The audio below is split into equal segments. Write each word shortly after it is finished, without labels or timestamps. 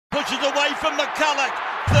inches away from McCulloch.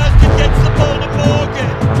 Thurston gets the ball to Morgan.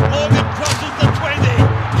 Morgan crosses the 20.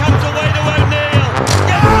 Comes away to O'Neill.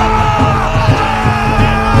 Gets the ball.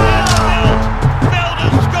 Milt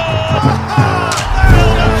has scored.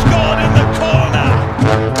 Milt has scored in the corner.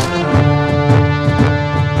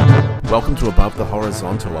 Welcome to Above the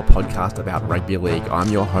Horizontal, a podcast about rugby league. I'm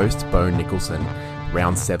your host, Bo Nicholson.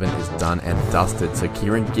 Round 7 is done and dusted, so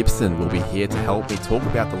Kieran Gibson will be here to help me talk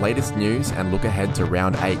about the latest news and look ahead to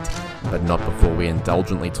Round 8, but not before we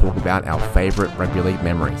indulgently talk about our favourite rugby league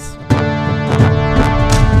memories.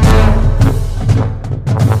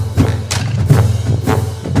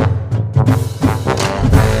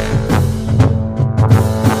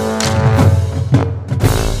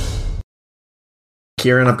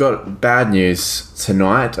 Kieran, I've got bad news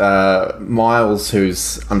tonight. Miles,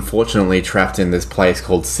 who's unfortunately trapped in this place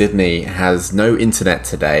called Sydney, has no internet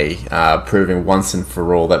today, proving once and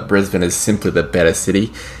for all that Brisbane is simply the better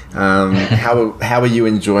city. How are you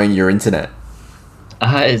enjoying your internet?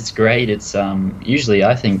 It's great. It's usually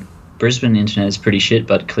I think Brisbane internet is pretty shit,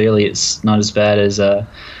 but clearly it's not as bad as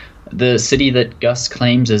the city that Gus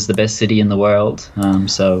claims as the best city in the world.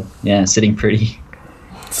 So yeah, sitting pretty.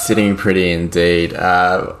 Sitting pretty indeed.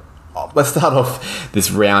 Let's start off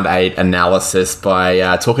this round 8 analysis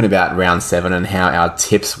by talking about round 7 and how our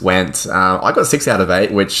tips went. I got 6 out of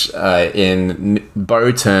 8, which in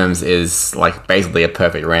Bo terms is like basically a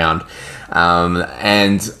perfect round.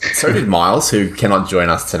 And so did Miles, who cannot join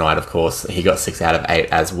us tonight, of course. He got 6 out of 8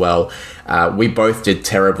 as well. We both did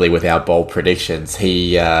terribly with our bold predictions.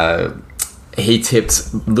 He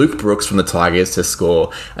tipped Luke Brooks from the Tigers to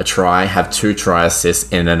score a try, have 2 try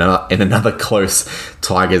assists in another close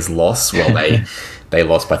Tigers loss. Well, they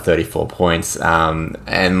lost by 34 points.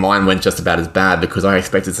 And mine went just about as bad because I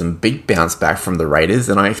expected some big bounce back from the Raiders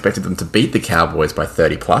and I expected them to beat the Cowboys by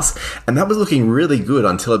 30 plus. And that was looking really good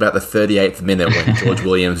until about the 38th minute when George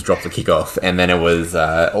Williams dropped the kickoff. And then it was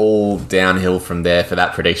all downhill from there for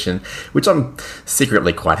that prediction, which I'm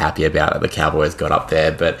secretly quite happy about that the Cowboys got up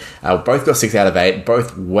there. But both got 6 out of 8,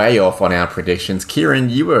 both way off on our predictions. Kieran,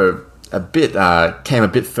 you were came a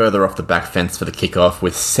bit further off the back fence for the kickoff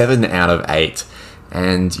with 7 out of 8.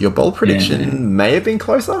 And your bold prediction may have been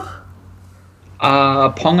closer?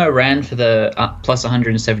 Ponga ran for the plus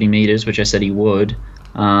 170 metres, which I said he would.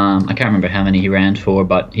 I can't remember how many he ran for,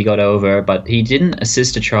 but he got over. But he didn't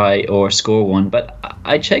assist a try or score one. But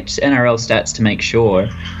I checked NRL stats to make sure.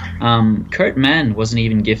 Kurt Mann wasn't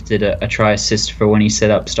even gifted a try assist for when he set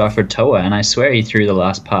up Stafford Toa, and I swear he threw the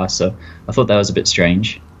last pass, so I thought that was a bit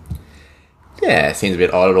strange. Yeah, it seems a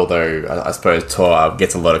bit odd, although I suppose Toa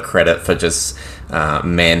gets a lot of credit for just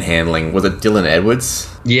manhandling. Was it Dylan Edwards?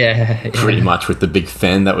 Yeah. Pretty much with the big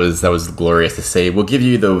fan. That was glorious to see. We'll give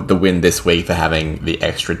you the win this week for having the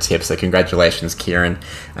extra tip, so congratulations, Kieran.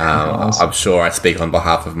 Awesome. I'm sure I speak on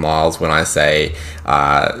behalf of Miles when I say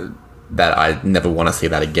that I never want to see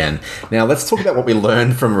that again. Now, let's talk about what we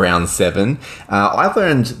learned from round 7. I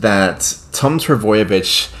learned that Tom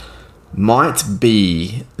Trbojevic might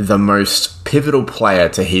be the most pivotal player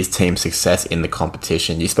to his team's success in the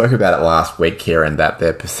competition. You spoke about it last week, Kieran, that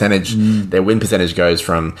their win percentage goes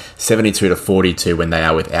from 72 to 42 when they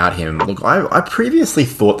are without him. Look, I previously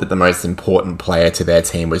thought that the most important player to their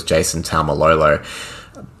team was Jason Taumalolo,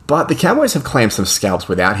 but the Cowboys have claimed some scalps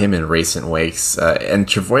without him in recent weeks, and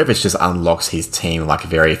Trbojevic just unlocks his team like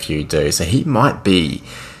very few do, so he might be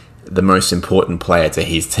the most important player to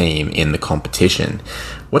his team in the competition.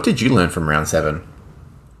 What did you learn from round 7?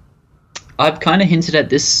 I've kind of hinted at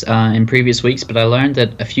this in previous weeks, but I learned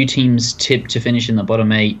that a few teams tipped to finish in the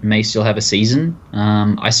bottom 8 may still have a season.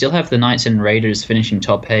 I still have the Knights and Raiders finishing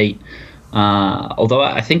top 8, although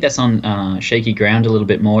I think that's on shaky ground a little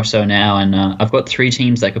bit more so now, and I've got 3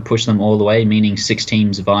 teams that could push them all the way, meaning 6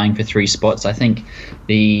 teams vying for 3 spots. I think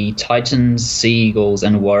the Titans, Sea Eagles,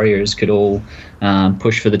 and Warriors could all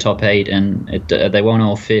push for the top 8, and they won't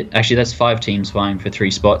all fit. Actually, that's 5 teams vying for 3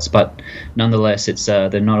 spots, but nonetheless,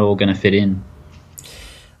 they're not all going to fit in.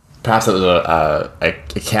 Perhaps it was a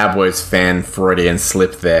Cowboys fan Freudian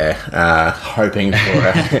slip there, hoping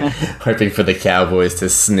for the Cowboys to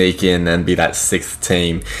sneak in and be that 6th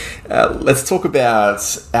team. Let's talk about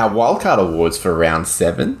our wildcard awards for round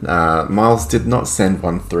 7. Miles did not send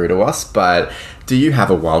one through to us, but do you have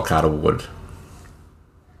a wildcard award?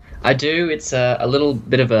 I do. It's a little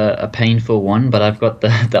bit of a painful one, but I've got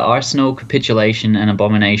the Arsenal Capitulation and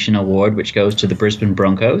Abomination Award, which goes to the Brisbane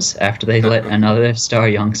Broncos after they let another star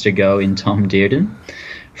youngster go in Tom Dearden.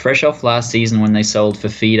 Fresh off last season when they sold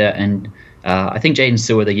Fafita and I think Jaden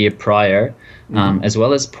Stewart the year prior, As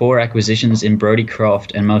well as poor acquisitions in Brodie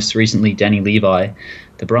Croft and most recently Danny Levi,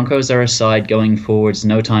 the Broncos are a side going forwards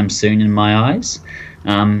no time soon in my eyes.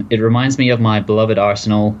 It reminds me of my beloved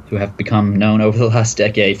Arsenal, who have become known over the last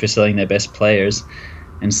decade for selling their best players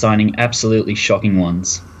and signing absolutely shocking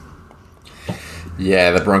ones.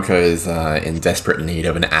 Yeah, the Broncos are in desperate need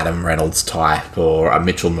of an Adam Reynolds type, or a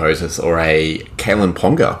Mitchell Moses, or a Kalen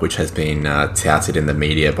Ponga, which has been touted in the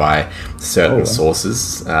media by certain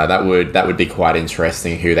sources. That would be quite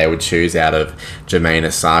interesting who they would choose out of Jermaine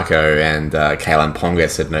Asako and Kalen Ponga,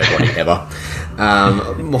 said nobody ever.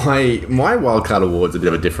 My wildcard award's a bit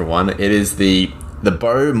of a different one. It is the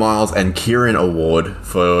Bo, Miles and Kieran Award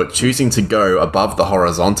for choosing to go above the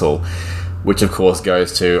horizontal, which of course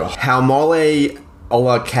goes to Haumole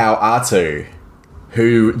Olakau'atu,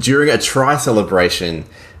 who during a try celebration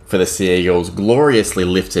for the Seagulls gloriously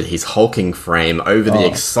lifted his hulking frame over the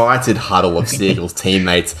excited huddle of Seagulls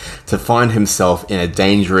teammates to find himself in a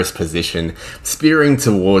dangerous position, spearing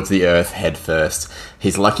towards the earth headfirst.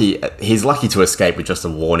 He's lucky to escape with just a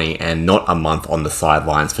warning and not a month on the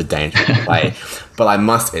sidelines for dangerous play. But I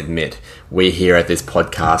must admit, we here at this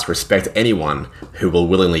podcast respect anyone who will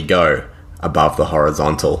willingly go above the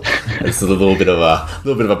horizontal. It's a little bit of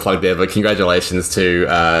a plug there, but congratulations to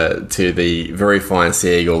the very fine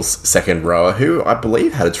Seagulls second rower, who I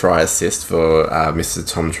believe had a try assist for Mr.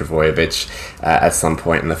 Tom Trbojevic at some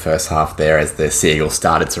point in the first half there, as the Seagulls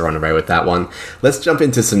started to run away with that one. Let's jump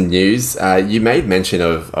into some news. You made mention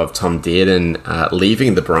of Tom Dearden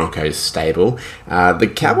leaving the Broncos stable.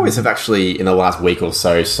 The Cowboys have actually, in the last week or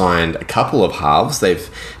so, signed a couple of halves.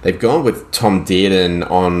 They've gone with Tom Dearden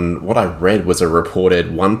on what I read was a reported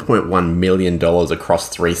 $1.1 million across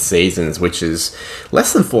 3 seasons, which is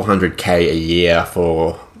less than $400K a year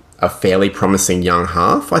for a fairly promising young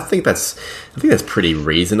half. I think that's pretty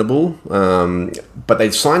reasonable. But they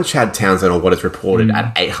signed Chad Townsend on what is reported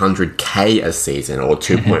at $800K a season, or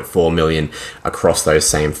 $2.4 million across those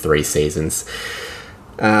same 3 seasons.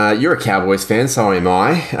 You're a Cowboys fan, so am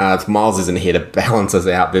I. Miles isn't here to balance us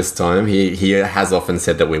out this time. He has often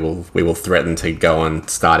said that we will threaten to go and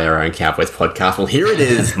start our own Cowboys podcast. Well, here it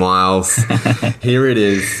is, Miles. Here it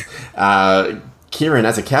is. Kieran,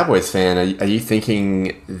 as a Cowboys fan, are you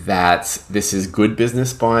thinking that this is good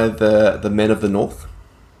business by the men of the North?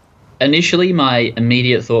 Initially, my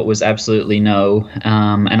immediate thought was absolutely no,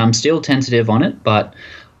 and I'm still tentative on it, but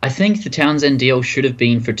I think the Townsend deal should have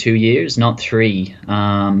been for 2 years, not 3.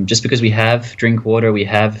 Just because we have Drinkwater, we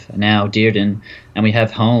have now Dearden, and we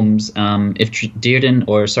have Holmes. If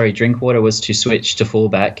Drinkwater was to switch to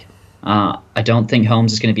fullback, I don't think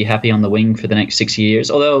Holmes is going to be happy on the wing for the next 6 years.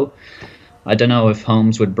 Although I don't know if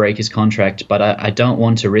Holmes would break his contract, but I don't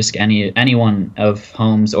want to risk anyone of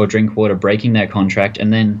Holmes or Drinkwater breaking their contract.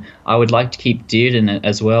 And then I would like to keep Dearden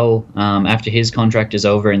as well after his contract is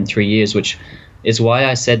over in 3 years, which is why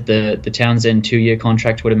I said the Townsend 2-year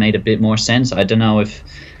contract would have made a bit more sense. I don't know if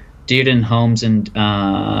Dearden, Holmes, and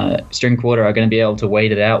Drinkwater are going to be able to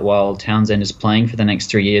wait it out while Townsend is playing for the next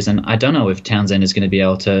 3 years. And I don't know if Townsend is going to be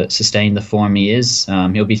able to sustain the form he is.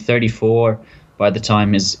 He'll be 34 by the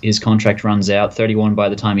time his contract runs out, 31 by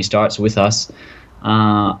the time he starts with us.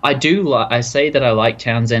 I say that I like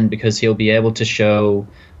Townsend because he'll be able to show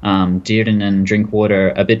Dearden and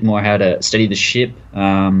Drinkwater a bit more how to steady the ship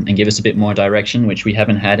and give us a bit more direction, which we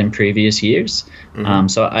haven't had in previous years.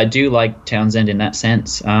 So I do like Townsend in that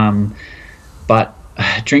sense. But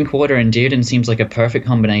Drinkwater and Dearden seems like a perfect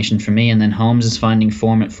combination for me, and then Holmes is finding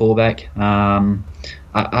form at fullback.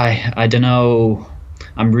 I don't know.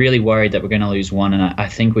 I'm really worried that we're going to lose one, and I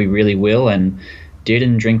think we really will. And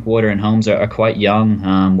Dearden, Drinkwater, and Holmes are quite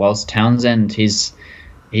young, whilst Townsend, he's,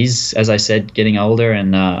 as I said, getting older.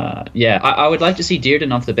 And I would like to see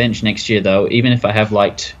Dearden off the bench next year, though, even if I have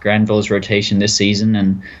liked Granville's rotation this season.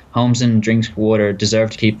 And Holmes and Drinkwater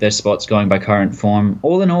deserve to keep their spots going by current form.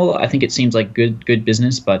 All in all, I think it seems like good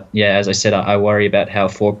business. But yeah, as I said, I worry about how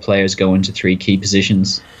 4 players go into 3 key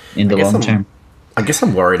positions in the long term. I guess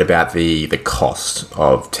I'm worried about the cost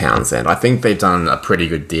of Townsend. I think they've done a pretty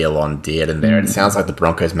good deal on Dearden there. It sounds like the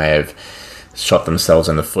Broncos may have shot themselves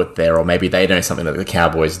in the foot there, or maybe they know something that the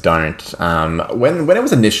Cowboys don't. When it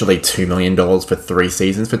was initially $2 million for 3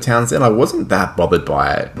 seasons for Townsend, I wasn't that bothered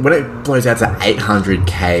by it. When it blows out to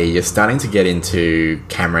 $800K, you're starting to get into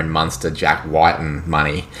Cameron Munster, Jack Whiten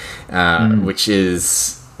money, which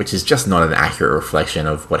is just not an accurate reflection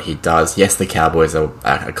of what he does. Yes, the Cowboys are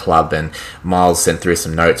a club, and Miles sent through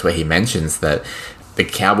some notes where he mentions that the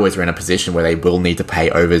Cowboys are in a position where they will need to pay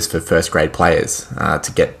overs for first-grade players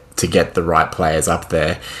to get the right players up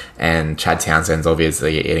there, and Chad Townsend's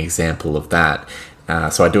obviously an example of that.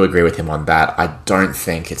 So I do agree with him on that. I don't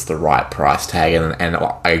think it's the right price tag, and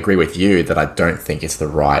I agree with you that I don't think it's the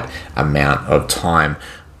right amount of time.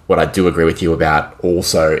 What I do agree with you about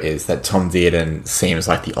also is that Tom Dearden seems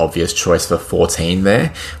like the obvious choice for 14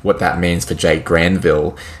 there. What that means for Jake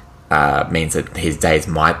Granville means that his days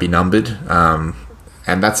might be numbered.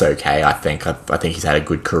 And that's okay, I think. I think he's had a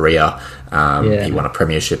good career. He won a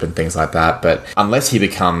premiership and things like that. But unless he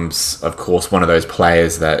becomes, of course, one of those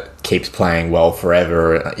players that keeps playing well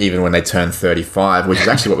forever, even when they turn 35, which is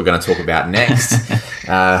actually what we're going to talk about next.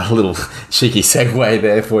 A little cheeky segue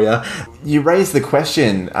there for you. You raised the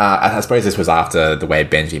question, I suppose this was after the way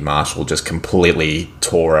Benji Marshall just completely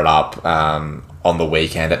tore it up on the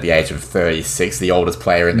weekend at the age of 36, the oldest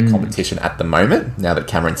player in the competition at the moment, now that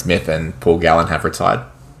Cameron Smith and Paul Gallen have retired.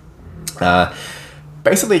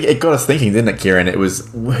 Basically, it got us thinking, didn't it, Kieran? It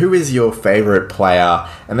was, who is your favourite player?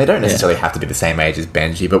 And they don't necessarily have to be the same age as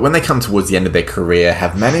Benji, but when they come towards the end of their career,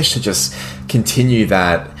 have managed to just continue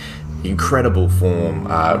that incredible form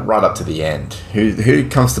right up to the end. Who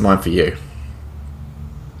comes to mind for you?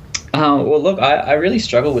 Well, look, I really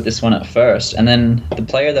struggled with this one at first, and then the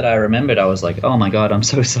player that I remembered, I was like, oh my god, I'm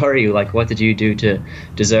so sorry. Like, what did you do to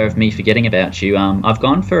deserve me forgetting about you? I've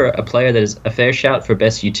gone for a player that is a fair shout for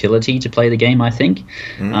best utility to play the game, I think.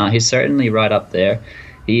 He's certainly right up there.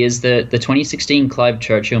 He is the 2016 Clive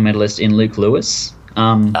Churchill medalist in Luke Lewis.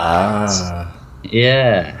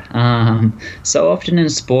 Yeah. So often in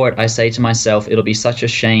sport, I say to myself, it'll be such a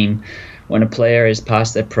shame when a player is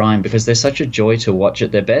past their prime because they're such a joy to watch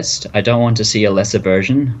at their best. I don't want to see a lesser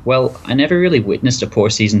version. Well, I never really witnessed a poor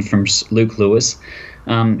season from Luke Lewis.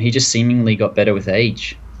 He just seemingly got better with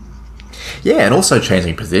age. Yeah, and also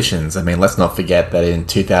changing positions. I mean, let's not forget that in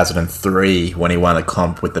 2003, when he won a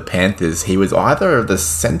comp with the Panthers, he was either the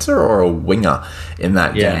centre or a winger in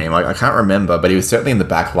that game. I can't remember, but he was certainly in the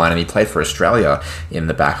back line, and he played for Australia in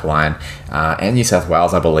the back line and New South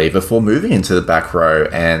Wales, I believe, before moving into the back row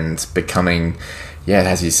and becoming,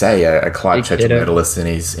 as you say, a Clive Churchill medalist in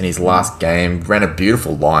his last game. Ran a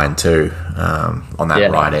beautiful line too on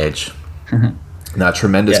that right edge. No,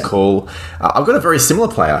 tremendous call. I've got a very similar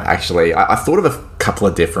player, actually. I thought of a couple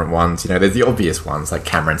of different ones. You know, there's the obvious ones like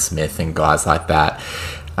Cameron Smith and guys like that.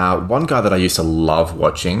 One guy that I used to love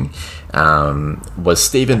watching was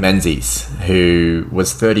Stephen Menzies, who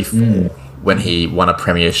was 34 when he won a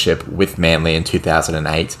premiership with Manly in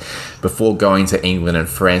 2008, before going to England and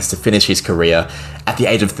France to finish his career at the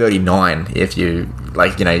age of 39. If you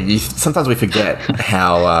sometimes we forget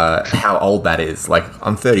how old that is. Like,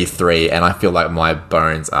 I'm 33 and I feel like my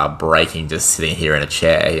bones are breaking just sitting here in a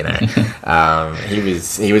chair.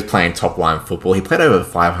 He was playing top line football. He played over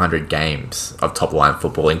 500 games of top line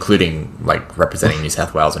football, including like representing New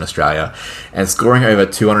South Wales and Australia, and scoring over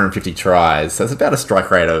 250 tries. So it's about a strike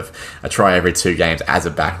rate of a try every 2 games as a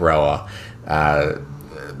back rower.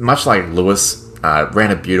 Much like Lewis, ran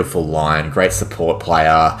a beautiful line, great support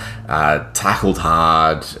player, tackled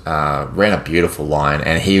hard, ran a beautiful line,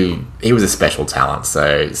 and he was a special talent.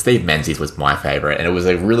 So Steve Menzies was my favourite, and it was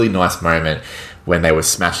a really nice moment when they were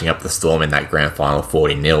smashing up the Storm in that grand final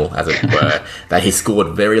 40-0, as it were, that he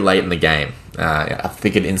scored very late in the game. I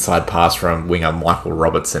think an inside pass from winger Michael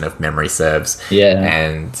Robertson, if memory serves.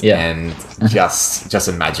 And just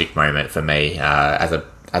a magic moment for me as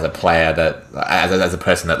a player as a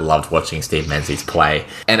person that loved watching Steve Menzies play,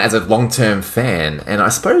 and as a long-term fan. And I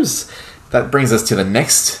suppose that brings us to the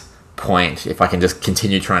next point. If I can just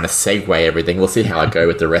continue trying to segue everything, we'll see how I go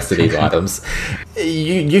with the rest of these items.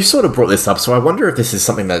 You sort of brought this up, so I wonder if this is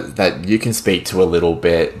something that you can speak to a little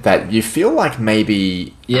bit, that you feel like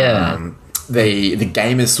maybe the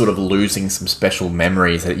game is sort of losing some special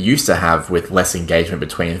memories that it used to have with less engagement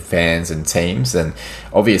between fans and teams. And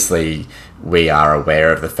obviously we are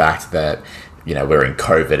aware of the fact that, we're in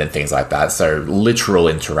COVID and things like that, so literal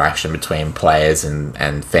interaction between players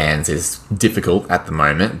and fans is difficult at the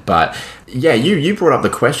moment. But you brought up the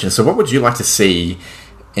question, so what would you like to see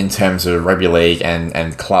in terms of rugby league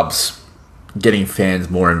and clubs getting fans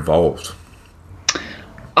more involved?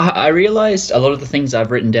 I realised a lot of the things I've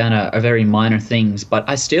written down are very minor things, but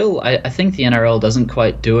I think the NRL doesn't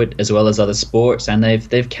quite do it as well as other sports, and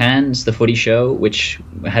they've canned the Footy Show, which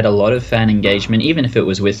had a lot of fan engagement, even if it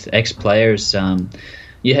was with ex-players.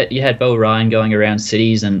 You had Beau Ryan going around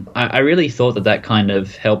cities, and I really thought that kind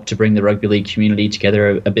of helped to bring the rugby league community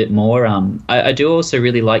together a bit more. I do also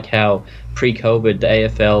really like how pre-COVID the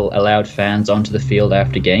AFL allowed fans onto the field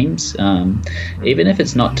after games. Even if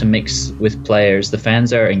it's not to mix with players, the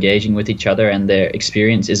fans are engaging with each other and their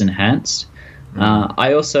experience is enhanced. I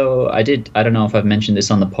don't know if I've mentioned this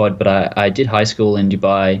on the pod, but I did high school in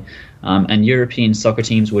Dubai, and European soccer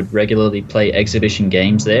teams would regularly play exhibition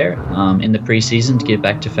games there in the preseason to give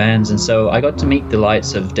back to fans. And so I got to meet the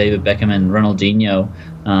likes of David Beckham and Ronaldinho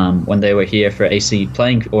when they were here for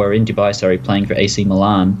playing for AC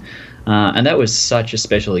Milan. And that was such a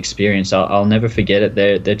special experience. I'll never forget it.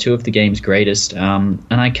 They're two of the game's greatest. And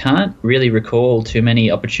I can't really recall too many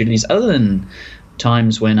opportunities other than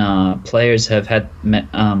times when players have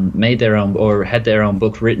made their own or had their own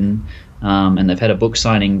book written, and they've had a book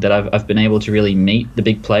signing that I've been able to really meet the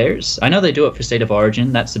big players. I know they do it for State of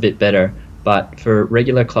Origin. That's a bit better. But for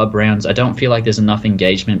regular club rounds, I don't feel like there's enough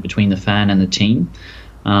engagement between the fan and the team.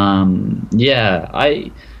 My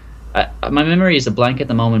memory is a blank at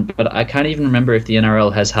the moment, but I can't even remember if the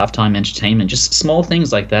NRL has halftime entertainment. Just small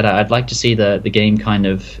things like that. I'd like to see the game kind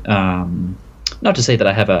of... not to say that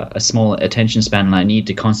I have a small attention span and I need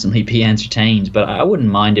to constantly be entertained, but I wouldn't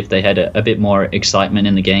mind if they had a bit more excitement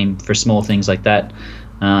in the game for small things like that.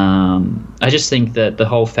 I just think that the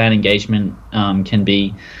whole fan engagement can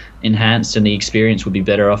be enhanced and the experience would be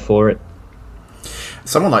better off for it.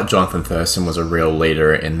 Someone like Jonathan Thurston was a real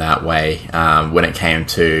leader in that way when it came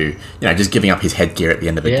to, just giving up his headgear at the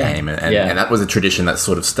end of the game. And that was a tradition that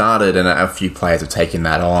sort of started, and a few players have taken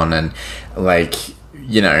that on. And,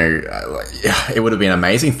 it would have been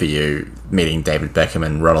amazing for you meeting David Beckham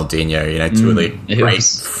and Ronaldinho, two of the great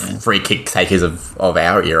free kick takers of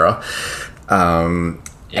our era. And,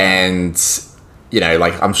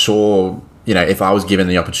 I'm sure, if I was given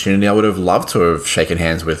the opportunity, I would have loved to have shaken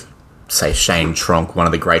hands with, say, Shane Tronk, one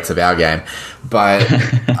of the greats of our game. But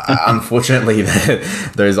unfortunately,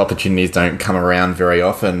 those opportunities don't come around very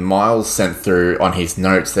often. Miles sent through on his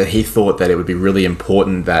notes that he thought that it would be really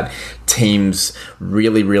important that teams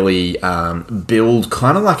really, really build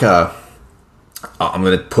kind of like I'm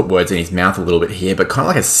going to put words in his mouth a little bit here, but kind of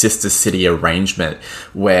like a sister city arrangement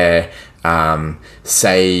where,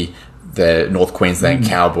 say, the North Queensland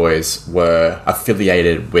Cowboys were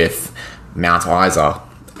affiliated with Mount Isa,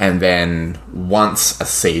 and then once a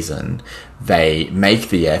season, they make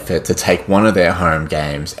the effort to take one of their home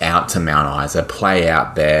games out to Mount Isa, play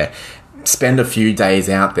out there, spend a few days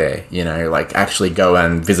out there, actually go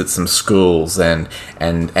and visit some schools and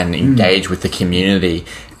engage with the community.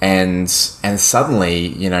 And suddenly,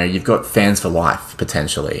 you've got fans for life,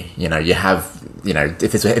 potentially. You have,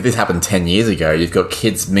 if this happened 10 years ago, you've got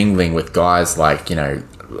kids mingling with guys like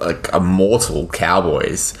immortal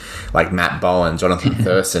Cowboys like Matt Bowen, Jonathan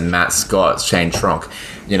Thurston, Matt Scott, Shane Tronk,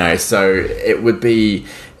 so it would be,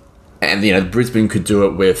 and Brisbane could do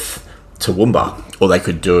it with Toowoomba, or they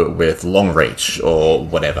could do it with Longreach or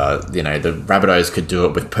whatever. The Rabbitohs could do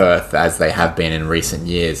it with Perth, as they have been in recent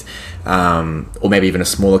years, or maybe even a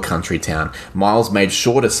smaller country town. Miles made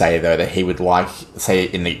sure to say, though, that he would like, say,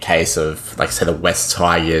 in the case of, say, the West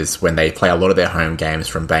Tigers, when they play a lot of their home games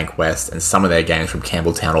from Bank West and some of their games from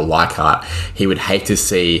Campbelltown or Leichhardt, he would hate to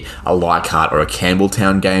see a Leichhardt or a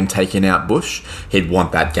Campbelltown game taken out bush. He'd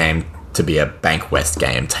want that game to be a Bank West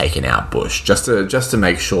game taken out bush, just to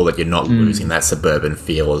make sure that you're not losing that suburban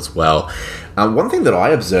feel as well. One thing that I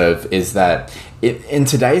observe is that in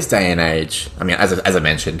today's day and age, I mean, as I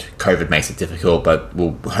mentioned, COVID makes it difficult, but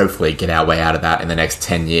we'll hopefully get our way out of that in the next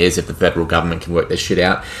 10 years if the federal government can work this shit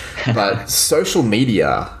out. But social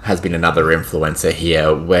media has been another influencer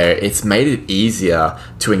here, where it's made it easier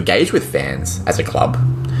to engage with fans as a club,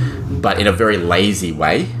 but in a very lazy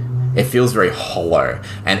way. It feels very hollow,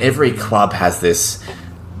 and every club has this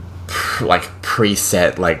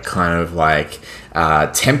preset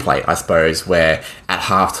template, I suppose, where at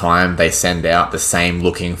halftime they send out the same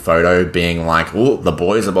looking photo being like, "Oh, the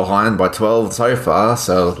boys are behind by 12 so far,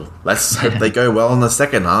 so let's hope they go well in the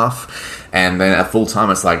second half." And then at full time,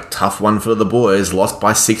 it's like, "Tough one for the boys, lost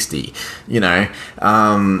by 60." And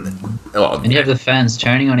you have the fans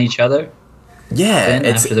turning on each other. Yeah,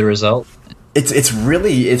 after the result. It's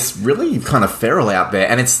really kind of feral out there,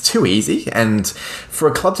 and it's too easy. And for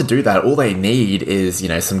a club to do that, all they need is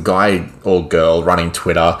some guy or girl running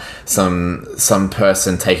Twitter, some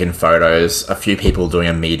person taking photos, a few people doing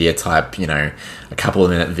a media type, a couple of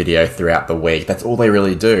minute video throughout the week. That's all they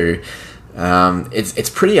really do. It's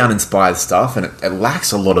pretty uninspired stuff, and it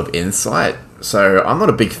lacks a lot of insight. So I'm not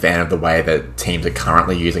a big fan of the way that teams are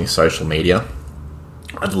currently using social media.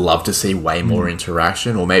 I'd love to see way more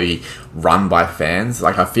interaction, or maybe run by fans.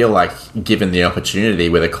 I feel like given the opportunity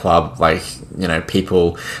with a club,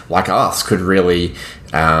 people like us could really,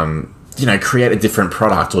 create a different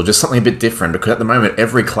product or just something a bit different. Because at the moment,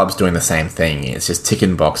 every club's doing the same thing. It's just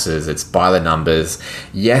ticking boxes. It's by the numbers.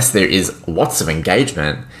 Yes, there is lots of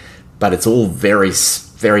engagement, but it's all very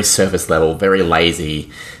very surface level, very lazy,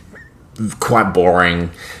 quite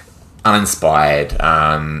boring, uninspired.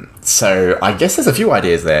 So I guess there's a few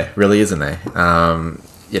ideas there, really, isn't there?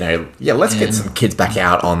 Let's get some kids back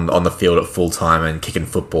out on the field at full time and kicking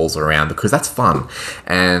footballs around, because that's fun.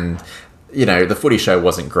 And the footy show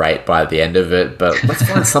wasn't great by the end of it, but let's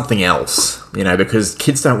find something else, because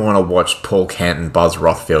kids don't want to watch Paul Kent and Buzz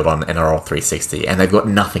Rothfield on NRL 360, and they've got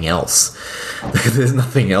nothing else. There's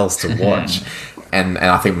nothing else to watch. And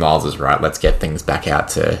I think Miles is right. Let's get things back out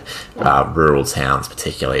to rural towns,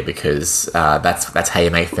 particularly, because that's how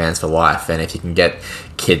you make fans for life. And if you can get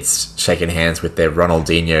kids shaking hands with their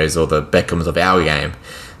Ronaldinhos or the Beckhams of our game,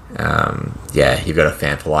 you've got a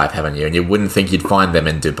fan for life, haven't you? And you wouldn't think you'd find them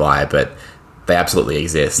in Dubai, but they absolutely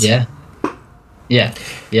exist. Yeah.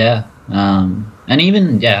 And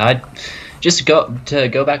even I just to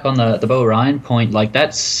go back on the Beau Ryan point. Like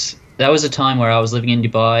that was a time where I was living in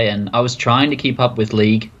Dubai and I was trying to keep up with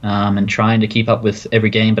League and trying to keep up with every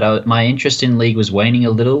game, but my interest in League was waning a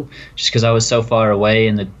little just because I was so far away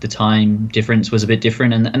and the time difference was a bit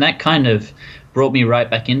different, and that kind of brought me right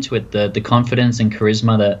back into it. The confidence and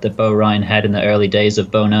charisma that Beau Ryan had in the early days of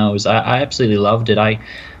Beau Knows, I absolutely loved it. I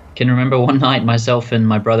can remember one night myself and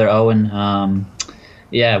my brother Owen,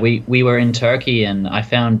 we were in Turkey and I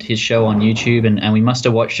found his show on YouTube and we must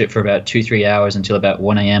have watched it for about 2-3 hours until about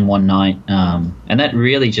 1 a.m. one night. And that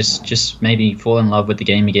really just made me fall in love with the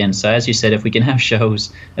game again. So as you said, if we can have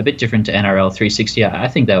shows a bit different to NRL 360, I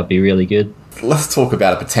think that would be really good. Let's talk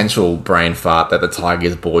about a potential brain fart that the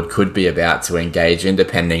Tigers board could be about to engage in,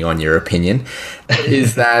 depending on your opinion,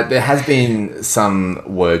 is that there has been some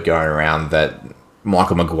word going around that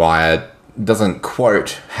Michael Maguire doesn't,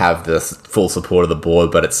 quote, have the full support of the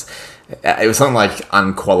board, but it was something like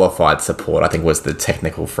unqualified support, I think was the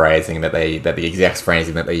technical phrasing that the exact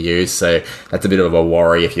phrasing that they use. So that's a bit of a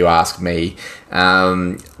worry if you ask me.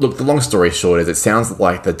 Look, the long story short is it sounds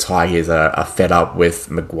like the Tigers are fed up with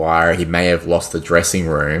Maguire. He may have lost the dressing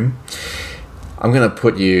room. I'm going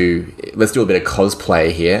to let's do a bit of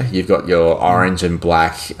cosplay here. You've got your orange and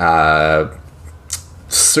black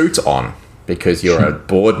suit on because you're a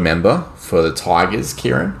board member for the Tigers,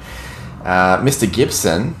 Kieran. Mr.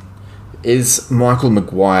 Gibson, is Michael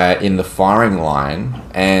Maguire in the firing line?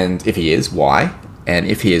 And if he is, why? And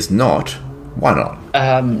if he is not, why not?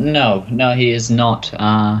 No, he is not.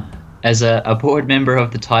 As a board member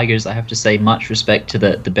of the Tigers, I have to say much respect to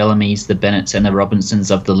the Bellamys, the Bennetts and the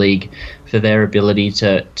Robinsons of the league for their ability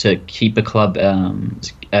to keep a club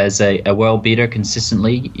as a world beater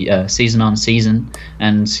consistently, season on season,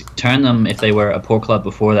 and turn them, if they were a poor club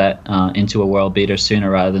before that, into a world beater sooner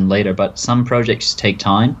rather than later. But some projects take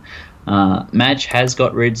time. Madge has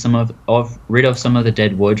got rid of some of the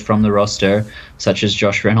dead wood from the roster, such as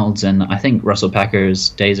Josh Reynolds, and I think Russell Packer's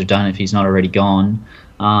days are done if he's not already gone.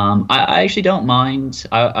 I actually don't mind.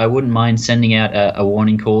 I wouldn't mind sending out a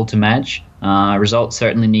warning call to Madge. Results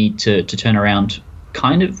certainly need to turn around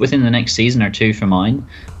kind of within the next season or two for mine.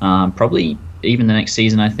 Probably even the next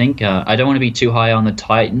season, I think. I don't want to be too high on the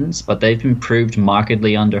Titans, but they've improved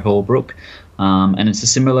markedly under Holbrook. And it's a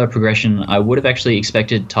similar progression I would have actually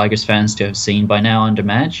expected Tigers fans to have seen by now under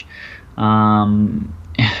Madge.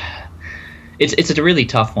 It's a really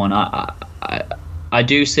tough one. I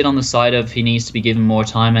do sit on the side of he needs to be given more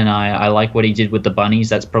time, and I like what he did with the Bunnies.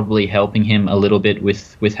 That's probably helping him a little bit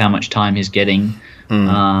with how much time he's getting.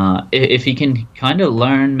 If he can kind of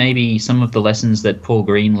learn maybe some of the lessons that Paul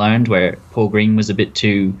Green learned, where Paul Green was a bit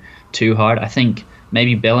too hard, I think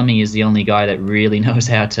maybe Bellamy is the only guy that really knows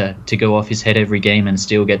how to go off his head every game and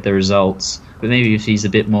still get the results. But maybe if he's a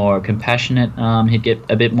bit more compassionate, he'd get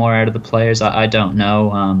a bit more out of the players. I don't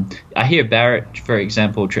know. I hear Barrett, for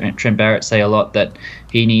example, Trent Barrett say a lot that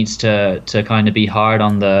he needs to kind of be hard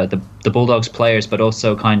on the Bulldogs players, but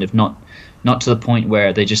also kind of not to the point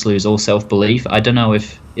where they just lose all self-belief. I don't know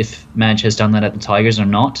if Madge has done that at the Tigers or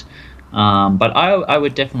not. But I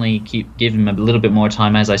would definitely give him a little bit more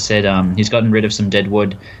time. As I said, he's gotten rid of some dead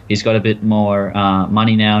wood. He's got a bit more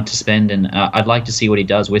money now to spend, and I'd like to see what he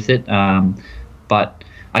does with it. But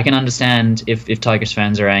I can understand if Tigers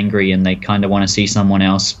fans are angry and they kind of want to see someone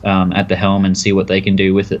else at the helm and see what they can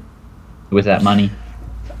do with it, with that money.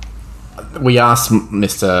 We asked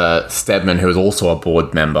Mr. Stedman, who is also a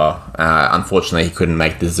board member. Unfortunately, he couldn't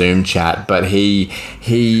make the Zoom chat, but he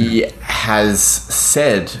has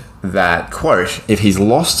said that, quote, if he's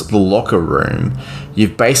lost the locker room,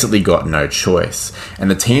 you've basically got no choice.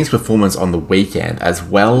 And the team's performance on the weekend, as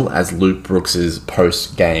well as Luke Brooks's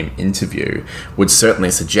post-game interview, would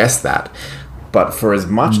certainly suggest that. But for as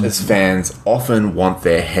much as fans often want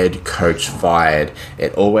their head coach fired,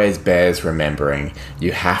 it always bears remembering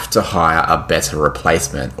you have to hire a better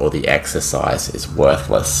replacement or the exercise is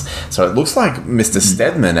worthless. So it looks like Mr.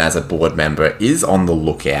 Stedman, as a board member, is on the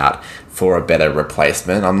lookout for a better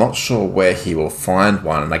replacement. I'm not sure where he will find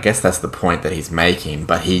one, and I guess that's the point that he's making.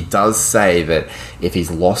 But he does say that if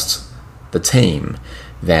he's lost the team,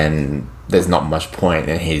 then there's not much point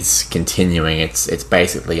in his continuing. It's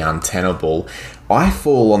basically untenable. I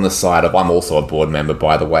fall on the side of, I'm also a board member,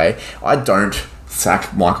 by the way. I don't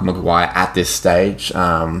sack Michael Maguire at this stage,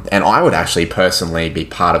 and I would actually personally be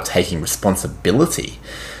part of taking responsibility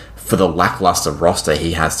for the lackluster roster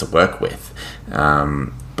he has to work with.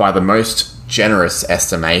 By the most generous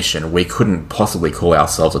estimation, we couldn't possibly call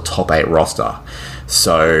ourselves a top 8 roster.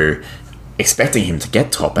 So expecting him to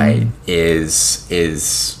get top 8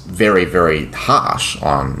 is very, very harsh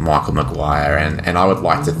on Michael Maguire, and I would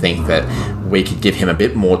like to think that we could give him a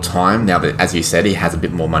bit more time now that, as you said, he has a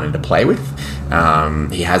bit more money to play with.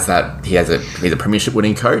 He's a premiership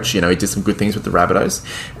winning coach. You know, he did some good things with the Rabbitohs.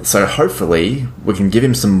 So hopefully we can give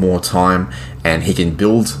him some more time and he can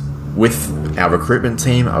build with our recruitment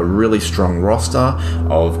team a really strong roster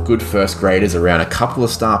of good first graders around a couple of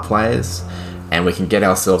star players, and we can get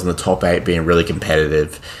ourselves in the top 8 being really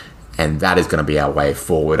competitive, and that is going to be our way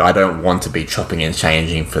forward. I don't want to be chopping and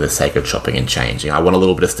changing for the sake of chopping and changing. I want a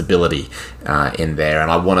little bit of stability in there, and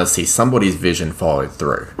I want to see somebody's vision followed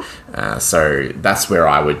through. So that's where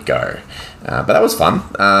I would go. But that was fun.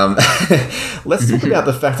 Let's talk about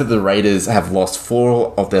the fact that the Raiders have lost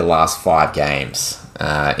 4 of their last 5 games,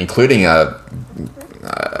 including a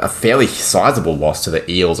fairly sizable loss to the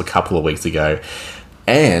Eels a couple of weeks ago,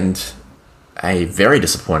 and a very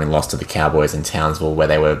disappointing loss to the Cowboys in Townsville, where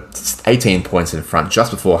they were 18 points in front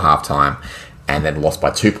just before halftime and then lost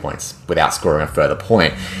by 2 points without scoring a further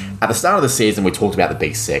point. At the start of the season, we talked about the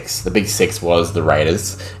Big Six. The Big Six was the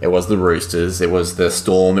Raiders, it was the Roosters, it was the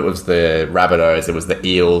Storm, it was the Rabbitohs, it was the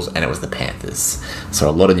Eels, and it was the Panthers. So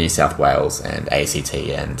a lot of New South Wales and ACT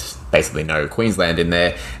and basically no Queensland in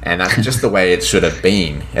there, and that's just the way it should have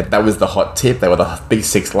been. That was the hot tip. They were the Big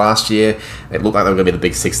Six last year. It looked like they were going to be the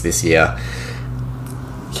Big Six this year.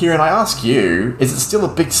 Kieran, I ask you, is it still a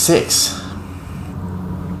Big Six?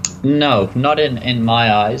 No, not in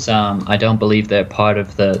my eyes. I don't believe they're part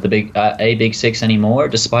of the Big Six anymore,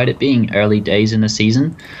 despite it being early days in the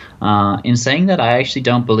season. In saying that, I actually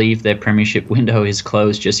don't believe their premiership window is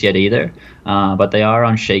closed just yet either, but they are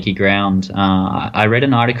on shaky ground. I read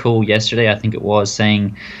an article yesterday, I think it was,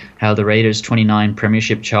 saying how the Raiders' 29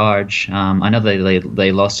 premiership charge, I know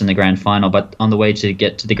they lost in the grand final, but on the way to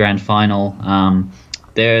get to the grand final,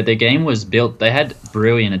 their game was built. They had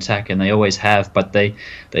brilliant attack, and they always have, but they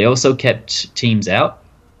also kept teams out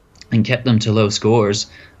and kept them to low scores.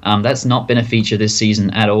 That's not been a feature this season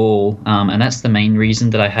at all, and that's the main reason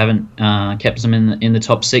that I haven't kept them in the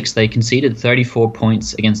top 6. They conceded 34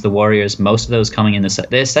 points against the Warriors, most of those coming in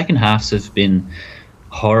their second halves have been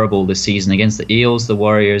horrible this season. Against the Eels, the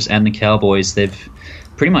Warriors, and the Cowboys, they've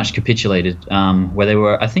pretty much capitulated, where they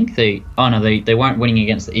were, I think they weren't winning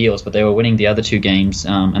against the Eels, but they were winning the other 2 games,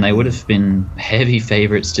 and they would have been heavy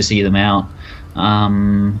favourites to see them out.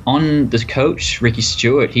 On the coach, Ricky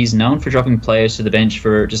Stewart, he's known for dropping players to the bench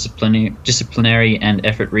for disciplinary and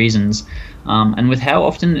effort reasons, and with how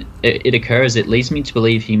often it occurs, it leads me to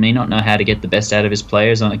believe he may not know how to get the best out of his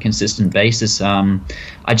players on a consistent basis.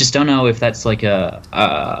 I just don't know if that's like a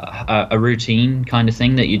routine kind of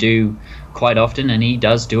thing that you do quite often, and he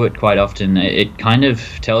does do it quite often. It kind of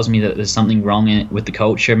tells me that there's something wrong with the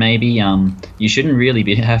culture, maybe. You shouldn't really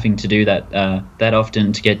be having to do that that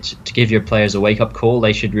often to give your players a wake-up call.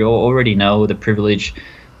 They should already know the privileged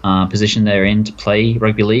position they're in to play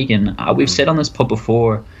rugby league, and we've said on this pod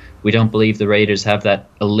before, we don't believe the Raiders have that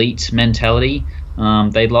elite mentality.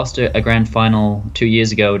 They lost a grand final 2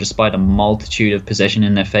 years ago despite a multitude of possession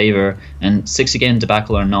in their favour, and 6 again,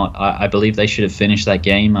 debacle or not, I believe they should have finished that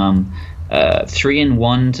game.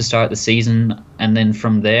 3-1 to start the season, and then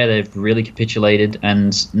from there they've really capitulated,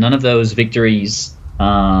 and none of those victories,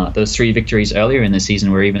 those 3 victories earlier in the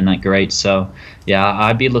season, were even that great. So yeah,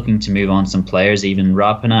 I'd be looking to move on some players. Even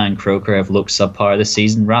Rapana and Croker have looked subpar this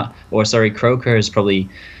season. Croker is probably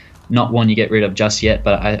not one you get rid of just yet,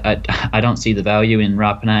 but I don't see the value in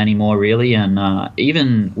Rapana anymore, really. And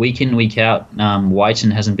even week in, week out, Whiten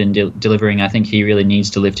hasn't been delivering. I think he really needs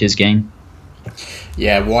to lift his game.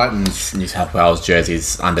 Yeah, Whiten's New South Wales jersey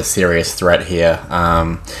is under serious threat here.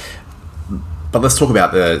 But let's talk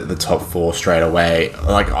about the top four straight away.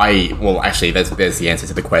 Actually, there's the answer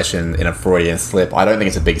to the question in a Freudian slip. I don't think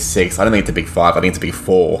it's a big six. I don't think it's a big five. I think it's a big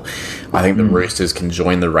four. I think the Roosters can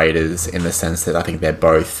join the Raiders in the sense that I think they're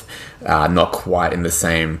both not quite in the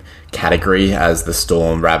same category as the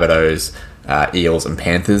Storm, Rabbitohs, Eels and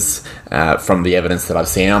Panthers. From the evidence that I've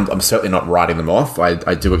seen, I'm certainly not writing them off.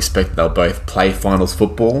 I do expect they'll both play finals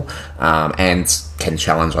football and can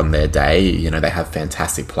challenge on their day. You know, they have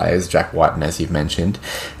fantastic players, Jack Whiten, as you've mentioned,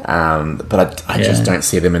 but I just don't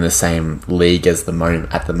see them in the same league at the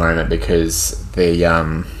moment because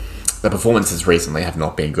the performances recently have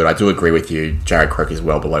not been good. I do agree with you. Jared Croker is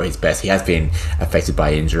well below his best. He has been affected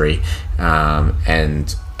by injury,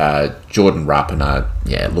 and Jordan Rapana,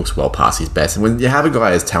 looks well past his best. And when you have a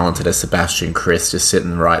guy as talented as Sebastian Kris just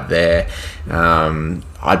sitting right there,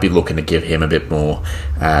 I'd be looking to give him a bit more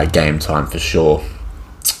game time for sure.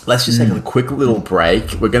 Let's just take a quick little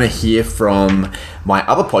break. We're going to hear from my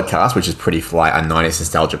other podcast, which is Pretty Fly, a 90s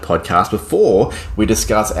nostalgia podcast, before we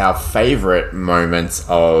discuss our favourite moments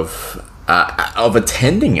of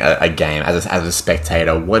attending a game as a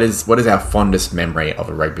spectator. What is our fondest memory of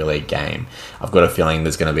a rugby league game? I've got a feeling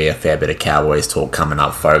there's going to be a fair bit of Cowboys talk coming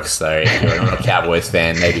up, folks. So if you're not a Cowboys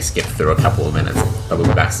fan, maybe skip through a couple of minutes. But we'll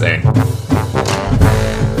be back soon.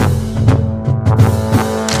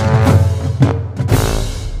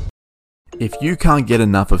 If you can't get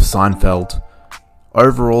enough of Seinfeld,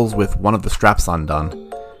 overalls with one of the straps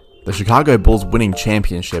undone, the Chicago Bulls winning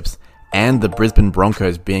championships, and the Brisbane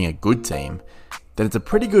Broncos being a good team, then it's a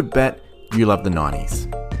pretty good bet you love the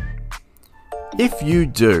 90s. If you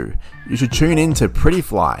do, you should tune in to Pretty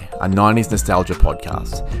Fly, a 90s nostalgia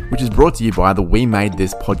podcast, which is brought to you by the We Made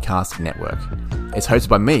This podcast network. It's hosted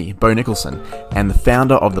by me, Bo Nicholson, and the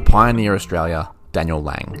founder of the Pioneer Australia, Daniel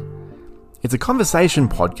Lang. It's a conversation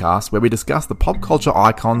podcast where we discuss the pop culture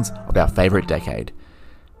icons of our favourite decade.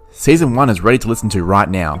 Season 1 is ready to listen to right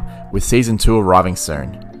now, with Season 2 arriving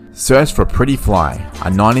soon. Search for Pretty Fly, a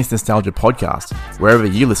 90s nostalgia podcast, wherever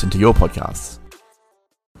you listen to your podcasts.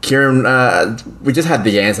 Kieran, we just had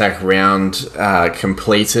the Anzac round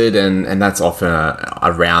completed, and that's often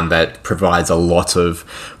a round that provides a lot of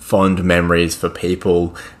fond memories for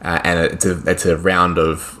people, and it's a round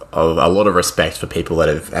of a lot of respect for people that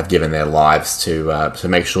have given their lives to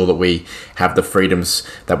make sure that we have the freedoms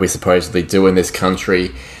that we supposedly do in this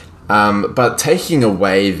country. But taking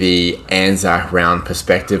away the Anzac round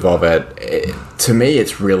perspective of it, to me,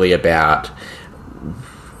 it's really about...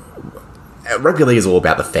 Rugby league is all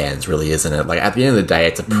about the fans, really, isn't it? Like, at the end of the day,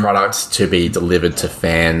 it's a product to be delivered to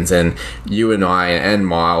fans, and you and I and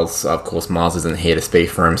Miles, of course, Miles isn't here to speak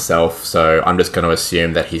for himself, so I'm just going to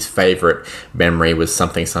assume that his favourite memory was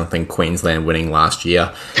something Queensland winning last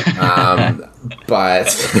year.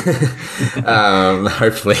 But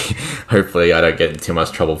hopefully I don't get in too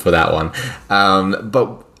much trouble for that one. But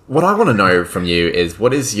what I want to know from you is,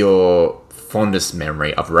 what is your fondest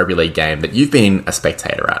memory of a rugby league game that you've been a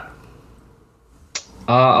spectator at?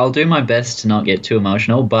 I'll do my best to not get too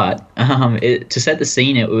emotional, but to set the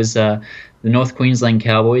scene, it was the North Queensland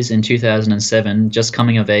Cowboys in 2007, just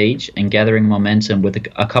coming of age and gathering momentum with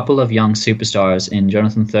a couple of young superstars in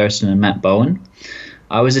Jonathan Thurston and Matt Bowen.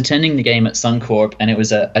 I was attending the game at Suncorp, and it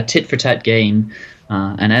was a tit-for-tat game,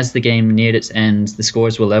 and as the game neared its end, the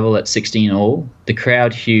scores were level at 16-all, the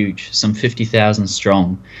crowd huge, some 50,000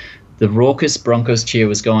 strong. The raucous Broncos cheer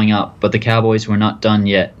was going up, but the Cowboys were not done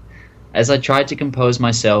yet. As I tried to compose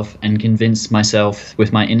myself and convince myself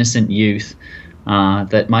with my innocent youth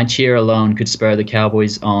that my cheer alone could spur the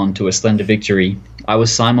Cowboys on to a slender victory, I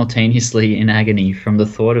was simultaneously in agony from the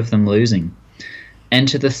thought of them losing.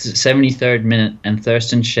 Enter the 73rd minute, and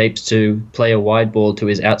Thurston shapes to play a wide ball to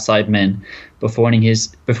his outside men before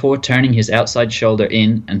turning his outside shoulder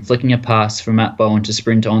in and flicking a pass for Matt Bowen to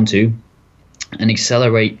sprint onto and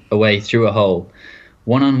accelerate away through a hole.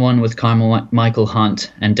 One-on-one with Michael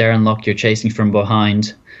Hunt and Darren Lockyer chasing from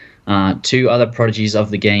behind, two other prodigies of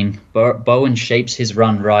the game. Bowen shapes his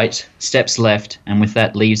run right, steps left, and with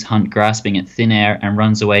that leaves Hunt grasping at thin air and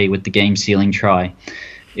runs away with the game-sealing try.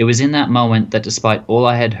 It was in that moment that, despite all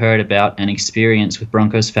I had heard about and experienced with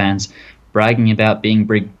Broncos fans bragging about being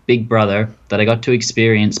big brother, that I got to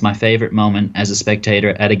experience my favourite moment as a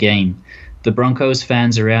spectator at a game. The Broncos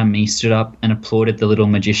fans around me stood up and applauded the little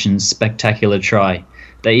magician's spectacular try.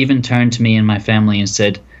 They even turned to me and my family and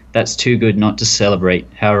said, "That's too good not to celebrate."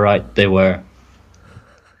 How right they were.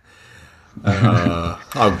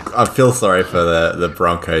 I feel sorry for the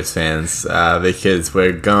Broncos fans because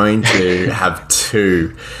we're going to have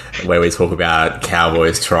two where we talk about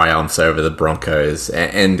Cowboys triumphs over the Broncos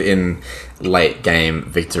and in late game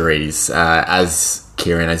victories. As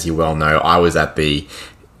Kieran, as you well know, I was at the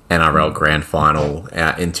NRL Grand Final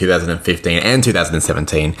in 2015 and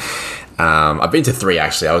 2017. I've been to 3,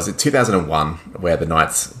 actually. I was in 2001, where the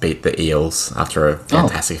Knights beat the Eels after a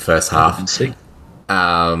fantastic first half.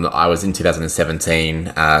 I was in 2017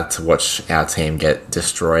 to watch our team get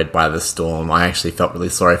destroyed by the Storm. I actually felt really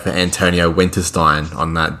sorry for Antonio Winterstein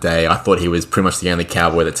on that day. I thought he was pretty much the only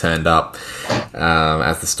Cowboy that turned up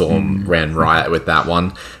as the Storm ran riot with that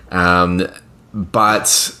one.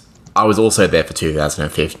 But I was also there for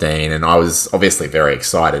 2015, and I was obviously very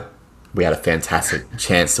excited. We had a fantastic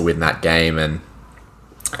chance to win that game, and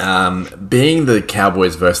being the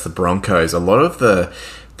Cowboys versus the Broncos, a lot of the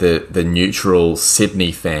neutral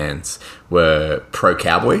Sydney fans were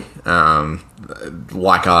pro-Cowboy.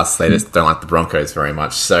 Like us, they just don't like the Broncos very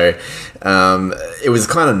much. So it was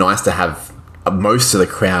kind of nice to have most of the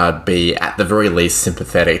crowd be at the very least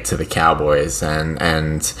sympathetic to the Cowboys,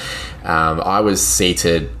 and I was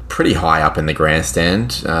seated pretty high up in the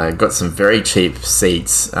grandstand. Got some very cheap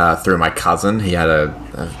seats through my cousin. He had a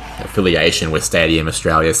affiliation with Stadium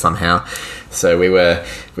Australia somehow, so we were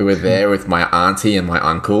there with my auntie and my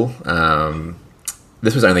uncle.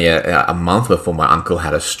 This was only a month before my uncle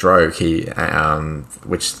had a stroke.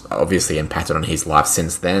 Which obviously impacted on his life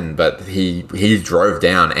since then. But he drove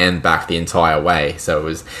down and back the entire way. So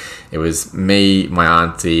it was me, my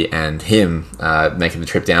auntie, and him making the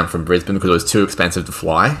trip down from Brisbane because it was too expensive to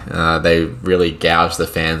fly. They really gouged the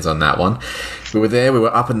fans on that one. We were there, we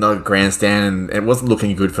were up in the grandstand, and it wasn't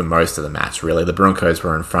looking good for most of the match, really. The Broncos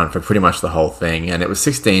were in front for pretty much the whole thing, and it was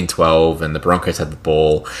 16-12, and the Broncos had the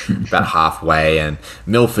ball about halfway, and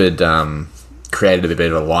Milford created a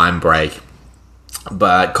bit of a line break,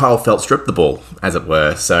 but Kyle Feldt stripped the ball, as it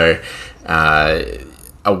were. So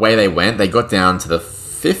away they went. They got down to the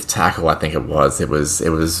 5th tackle, I think it was. It was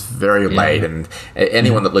very late, and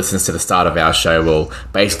anyone that listens to the start of our show will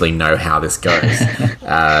basically know how this goes.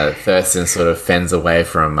 Thurston sort of fends away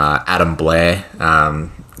from Adam Blair,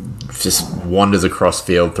 just wanders across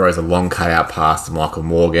field, throws a long cutout pass to Michael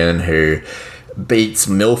Morgan, who beats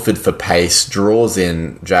Milford for pace, draws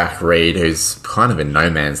in Jack Reed, who's kind of in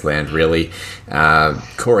no man's land, really.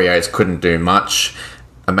 Corey Oates couldn't do much.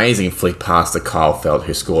 Amazing flick pass to Kyle Feldt,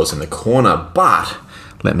 who scores in the corner, but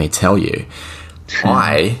let me tell you,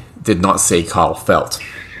 I did not see Kyle Feldt.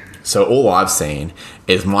 So all I've seen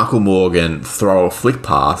is Michael Morgan throw a flick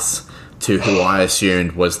pass to who I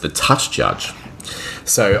assumed was the touch judge.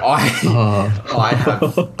 So I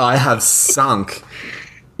have sunk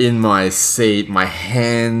in my seat, my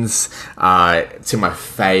hands to my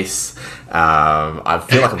face. I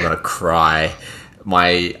feel like I'm going to cry.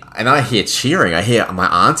 And I hear cheering. I hear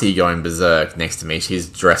my auntie going berserk next to me. She's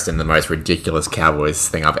dressed in the most ridiculous Cowboys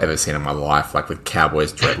thing I've ever seen in my life, like with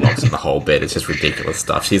Cowboys dreadlocks and the whole bit. It's just ridiculous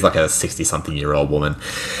stuff. She's like a 60-something-year-old woman,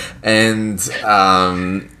 and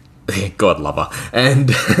God love her.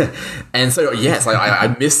 And so yes,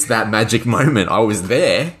 I missed that magic moment. I was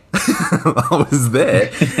there. I was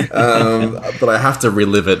there, but I have to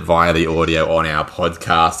relive it via the audio on our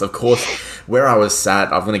podcast. Of course, where I was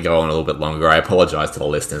sat, I'm going to go on a little bit longer. I apologise to the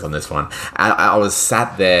listeners on this one. I was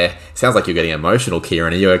sat there. Sounds like you're getting emotional,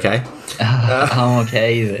 Kieran. Are you okay? I'm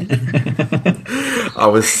okay then. I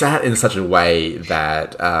was sat in such a way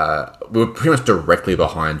that we were pretty much directly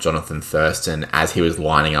behind Jonathan Thurston as he was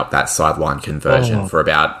lining up that sideline conversion for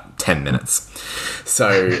about 10 minutes.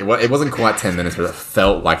 So it wasn't quite 10 minutes, but it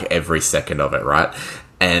felt like every second of it, right?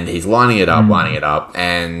 And he's lining it up,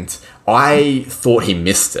 and I thought he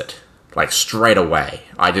missed it, like straight away.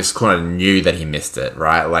 I just kind of knew that he missed it,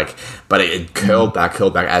 right? Like, but it curled back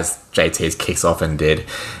as JT's kicks off and did.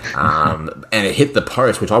 And it hit the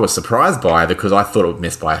post, which I was surprised by because I thought it would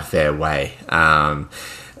miss by a fair way.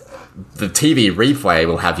 The TV replay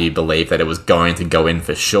will have you believe that it was going to go in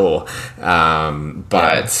for sure.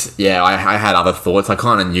 But I had other thoughts. I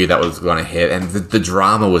kind of knew that was going to hit, and the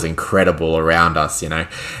drama was incredible around us, you know.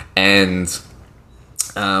 And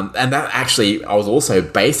that actually, I was also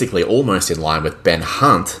basically almost in line with Ben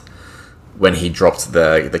Hunt when he dropped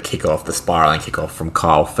the kickoff, the spiraling kickoff from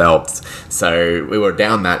Kyle Feldt. So we were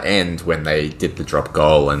down that end when they did the drop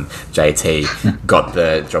goal, and JT got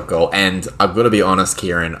the drop goal. And I've got to be honest,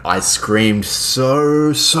 Kieran, I screamed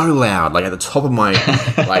so loud, like at the top of my,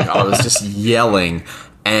 like I was just yelling,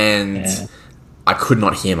 and I could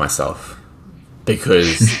not hear myself.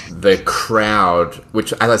 Because the crowd,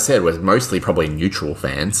 which, as I said, was mostly probably neutral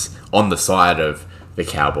fans on the side of the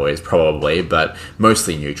Cowboys, probably, but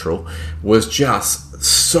mostly neutral, was just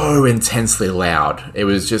so intensely loud. It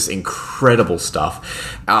was just incredible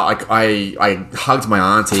stuff. I hugged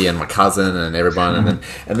my auntie and my cousin and everyone,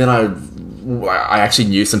 and then I I actually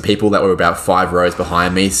knew some people that were about 5 rows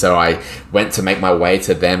behind me, so I went to make my way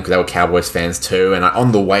to them because they were Cowboys fans too. And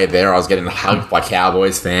on the way there, I was getting hugged by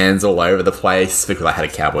Cowboys fans all over the place because I had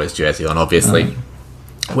a Cowboys jersey on, obviously.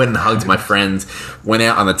 Went and hugged my friends, went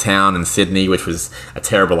out on the town in Sydney, which was a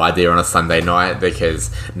terrible idea on a Sunday night because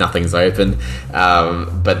nothing's open.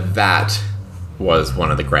 But that was one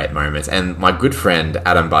of the great moments. And my good friend,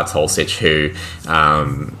 Adam Bartolsic, who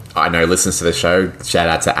I know listens to the show, shout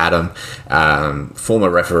out to Adam, former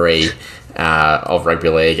referee of rugby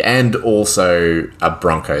league and also a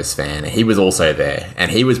Broncos fan. He was also there,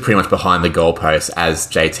 and he was pretty much behind the goalpost as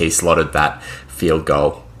JT slotted that field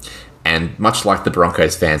goal. And much like the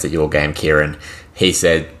Broncos fans at your game, Kieran, he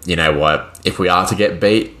said, you know what, if we are to get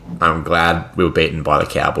beat, I'm glad we were beaten by the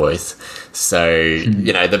Cowboys. So,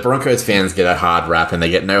 you know, the Broncos fans get a hard rap, and they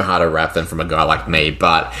get no harder rap than from a guy like me.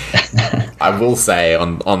 But I will say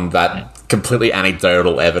on that completely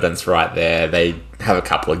anecdotal evidence right there, they have a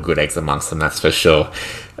couple of good eggs amongst them, that's for sure.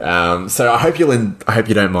 So I hope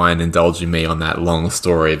you don't mind indulging me on that long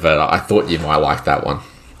story, but I thought you might like that one.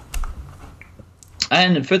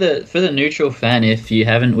 And for the neutral fan, if you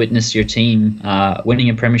haven't witnessed your team winning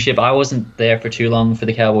a premiership, I wasn't there for too long for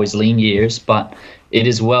the Cowboys' lean years, but it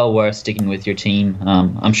is well worth sticking with your team.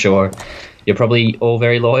 I'm sure you're probably all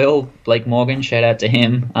very loyal. Blake Morgan, shout out to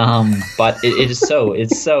him. But it's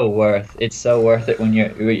so worth it when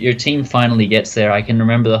your team finally gets there. I can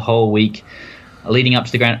remember the whole week leading up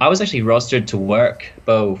to the ground. I was actually rostered to work,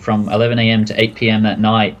 Bo, from 11 a.m. to 8 p.m. that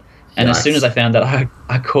night. And nice. As soon as I found that,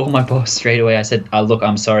 I called my boss straight away. I said, look,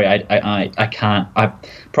 I'm sorry, I can't. I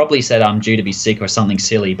probably said I'm due to be sick or something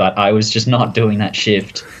silly, but I was just not doing that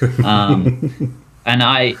shift. And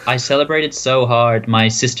I celebrated so hard. My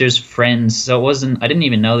sister's friends, so I didn't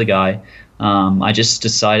even know the guy. I just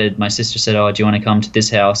decided, my sister said, oh, do you want to come to this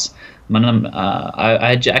house? I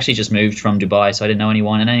had actually just moved from Dubai, so I didn't know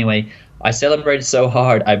anyone. And anyway, I celebrated so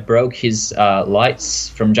hard, I broke his lights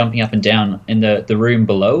from jumping up and down in the room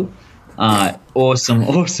below.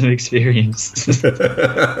 Awesome experience.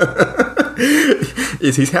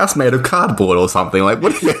 Is his house made of cardboard or something? Like,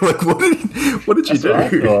 what did you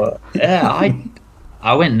do? Yeah,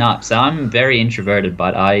 I went nuts. I'm very introverted,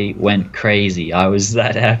 but I went crazy. I was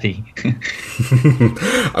that happy.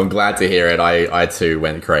 I'm glad to hear it. I too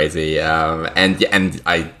went crazy. And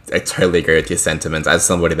I totally agree with your sentiments. As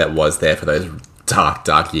somebody that was there for those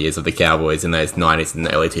dark years of the Cowboys in those 90s and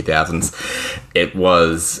early 2000s, it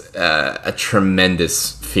was a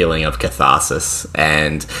tremendous feeling of catharsis.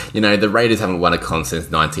 And, you know, the Raiders haven't won a con since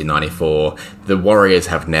 1994. The Warriors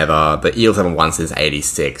have never. The Eels haven't won since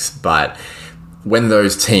 86. But when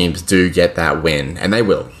those teams do get that win, and they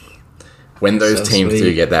will, when those teams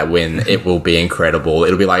do get that win, it will be incredible.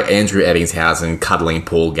 It'll be like Andrew Eddingshausen cuddling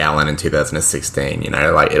Paul Gallen in 2016. You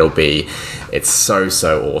know, like it's so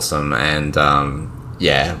awesome, and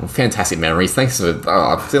yeah, fantastic memories. Thanks for.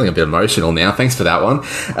 I'm feeling a bit emotional now. Thanks for that one.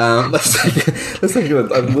 Let's take a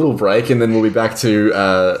little break, and then we'll be back to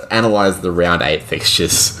analyze the round 8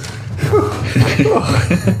 fixtures.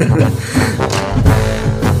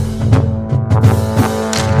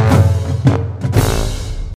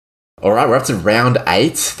 All right, we're up to round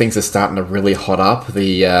 8. Things are starting to really hot up.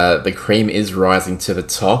 The cream is rising to the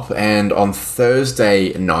top. And on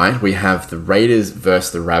Thursday night, we have the Raiders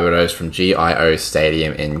versus the Rabbitohs from GIO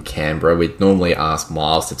Stadium in Canberra. We'd normally ask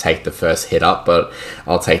Miles to take the first hit up, but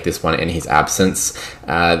I'll take this one in his absence.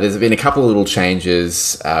 There's been a couple of little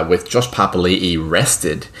changes with Josh Papali'i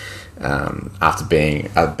rested after being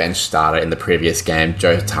a bench starter in the previous game.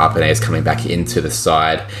 Joe Tapine is coming back into the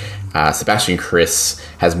side. Sebastian Kris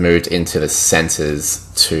has moved into the centres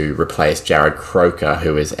to replace Jared Croker,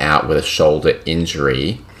 who is out with a shoulder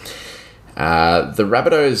injury. The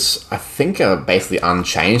Rabbitohs, I think, are basically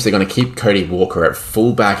unchanged. They're going to keep Cody Walker at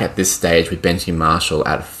fullback at this stage with Benji Marshall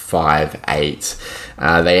at 5'8".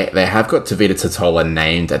 They have got Tavita Totola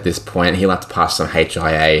named at this point. He'll have to pass some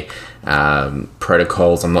HIA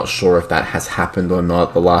protocols. I'm not sure if that has happened or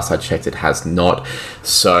not. The last I checked, it has not.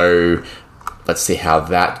 So let's see how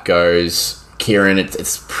that goes. Kieran,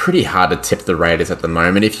 it's pretty hard to tip the Raiders at the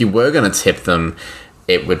moment. If you were going to tip them,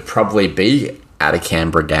 it would probably be at a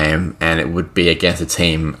Canberra game, and it would be against a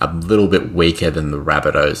team a little bit weaker than the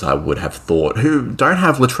Rabbitohs, I would have thought, who don't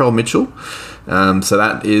have Latrell Mitchell. So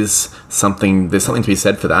that is something, there's something to be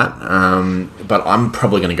said for that. But I'm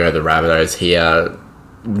probably going to go the Rabbitohs here.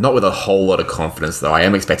 Not with a whole lot of confidence, though. I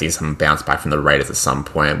am expecting some bounce back from the Raiders at some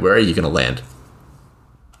point. Where are you going to land?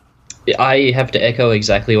 I have to echo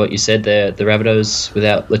exactly what you said there. The Rabbitohs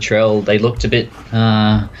without Latrell, they looked a bit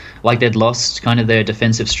like they'd lost kind of their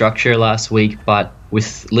defensive structure last week, but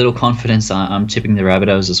with little confidence, I'm tipping the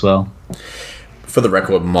Rabbitohs as well. For the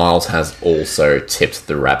record, Miles has also tipped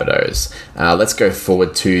the Rabbitohs. Let's go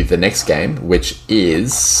forward to the next game, which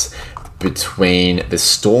is between the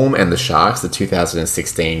Storm and the Sharks, the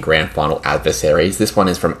 2016 Grand Final adversaries. This one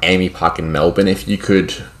is from Amy Park in Melbourne. If you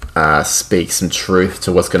could speak some truth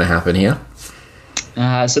to what's going to happen here.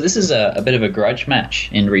 So this is a bit of a grudge match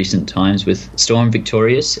in recent times, with Storm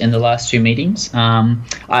victorious in the last two meetings.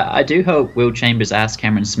 I do hope Will Chambers asked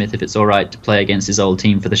Cameron Smith if it's all right to play against his old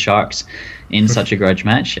team for the Sharks in such a grudge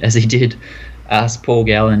match, as he did ask Paul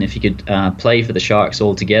Gallen if he could play for the Sharks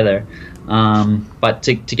altogether. But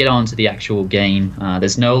to get on to the actual game,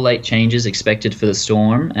 there's no late changes expected for the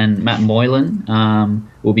Storm, and Matt Moylan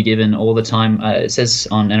will be given all the time, it says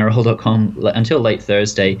on NRL.com, until late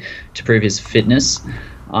Thursday to prove his fitness.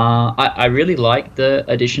 I really like the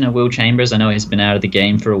addition of Will Chambers. I know he's been out of the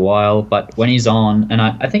game for a while, but when he's on, and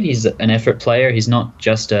I think he's an effort player, he's not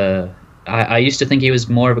just a... I used to think he was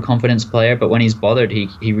more of a confidence player, but when he's bothered,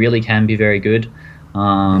 he really can be very good.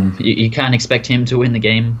 You can't expect him to win the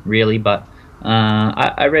game, really, but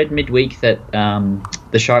I read midweek that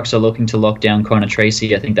the Sharks are looking to lock down Connor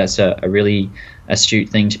Tracy. I think that's a really astute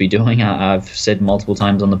thing to be doing. I've said multiple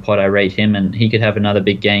times on the pod I rate him, and he could have another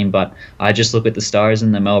big game, but I just look at the Stars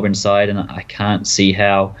and the Melbourne side, and I can't see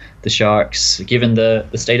how the Sharks, given the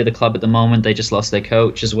state of the club at the moment, they just lost their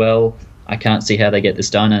coach as well. I can't see how they get this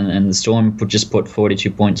done, and the Storm would just put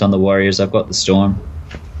 42 points on the Warriors. I've got the Storm.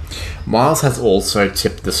 Miles has also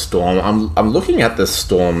tipped the Storm. I'm looking at the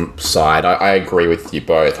Storm side. I agree with you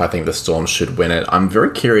both. I think the Storm should win it. I'm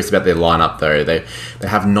very curious about their lineup, though. They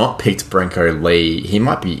have not picked Brenko Lee. He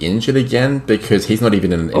might be injured again because he's not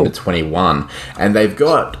even in the 21. And they've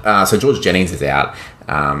got... so George Jennings is out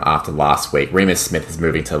after last week. Remus Smith is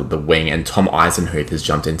moving to the wing, and Tom Eisenhuth has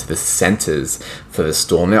jumped into the centres for the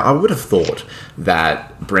Storm. Now, I would have thought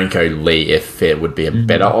that Brenko Lee, if fit, would be a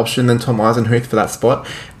better option than Tom Eisenhuth for that spot.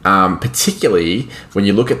 Particularly when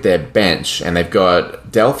you look at their bench, and they've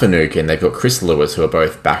got Del Finucane, they've got Chris Lewis, who are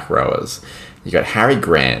both back rowers. You've got Harry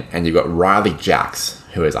Grant, and you've got Riley Jacks,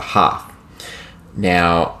 who is a half.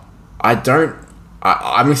 Now,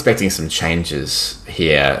 I'm expecting some changes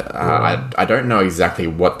here. I don't know exactly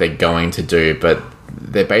what they're going to do, but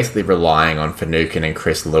they're basically relying on Finucane and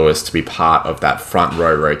Chris Lewis to be part of that front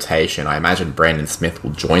row rotation. I imagine Brandon Smith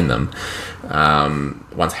will join them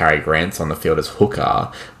once Harry Grant's on the field as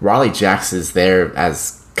hooker. Riley Jacks is there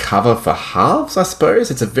as cover for halves, I suppose.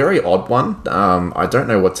 It's a very odd one. I don't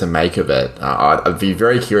know what to make of it. I'd be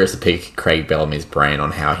very curious to pick Craig Bellamy's brain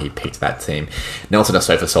on how he picked that team. Nelson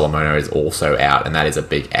Asofa Solomono is also out, and that is a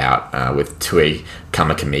big out with Tui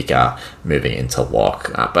Kamakamika moving into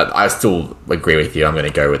lock. But I still agree with you. I'm going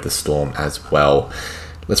to go with the Storm as well.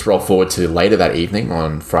 Let's roll forward to later that evening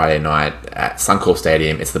on Friday night at Suncorp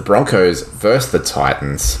Stadium. It's the Broncos versus the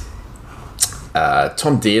Titans.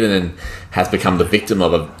 Tom Dearden has become the victim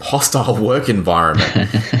of a hostile work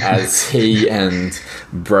environment as he and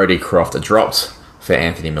Brodie Croft are dropped for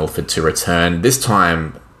Anthony Milford to return, this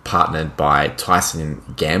time partnered by Tyson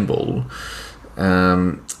Gamble.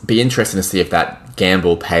 Be interesting to see if that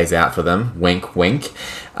gamble pays out for them. Wink, wink.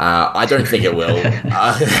 I don't think it will.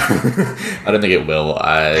 I don't think it will.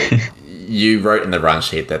 You wrote in the run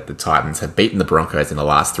sheet that the Titans have beaten the Broncos in the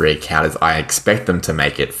last 3 encounters. I expect them to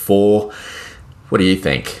make it 4. What do you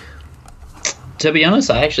think? To be honest,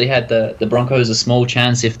 I actually had the Broncos a small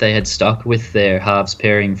chance if they had stuck with their halves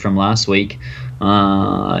pairing from last week.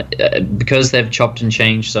 Because they've chopped and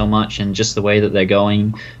changed so much, and just the way that they're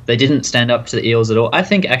going, they didn't stand up to the Eels at all. I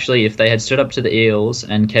think actually if they had stood up to the Eels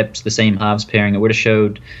and kept the same halves pairing, it would have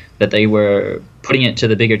showed that they were putting it to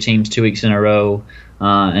the bigger teams 2 weeks in a row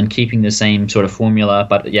and keeping the same sort of formula.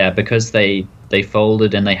 But yeah, because they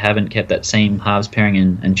folded and they haven't kept that same halves pairing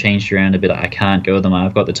and changed around a bit, I can't go with them.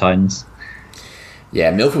 I've got the Titans. Yeah,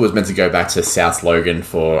 Milford was meant to go back to South Logan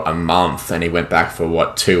for a month, and he went back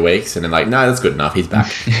for, 2 weeks, and then no, that's good enough, he's back.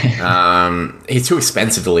 He's too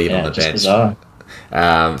expensive to leave on the bench. Bizarre.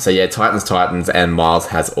 So yeah, Titans, and Miles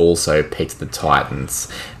has also picked the Titans.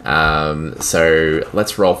 So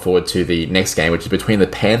let's roll forward to the next game, which is between the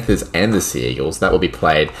Panthers and the Sea Eagles. That will be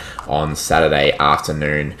played on Saturday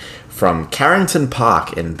afternoon from Carrington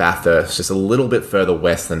Park in Bathurst, just a little bit further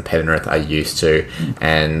west than Penrith are used to,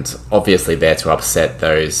 and obviously there to upset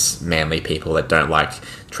those Manly people that don't like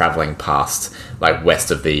travelling past, west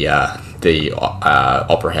of the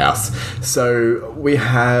Opera House. So we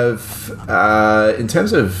have, in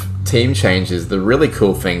terms of team changes, the really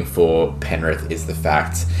cool thing for Penrith is the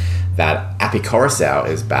fact that Api Coruscant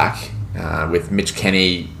is back, with Mitch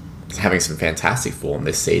Kenny having some fantastic form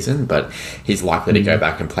this season, but he's likely to go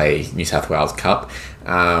back and play New South Wales Cup.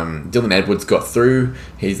 Dylan Edwards got through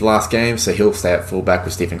his last game, so he'll stay at fullback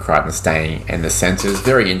with Stephen Crichton staying in the centres.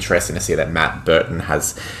 Very interesting to see that Matt Burton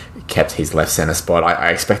has kept his left centre spot. I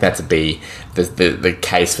expect that to be the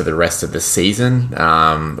case for the rest of the season,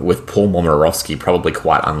 with Paul Momorowski probably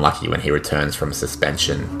quite unlucky when he returns from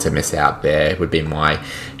suspension to miss out there, would be my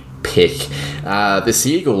pick. The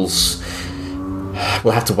Seagulls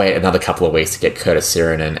will have to wait another couple of weeks to get Curtis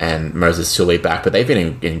Siren and Moses Sully back, but they've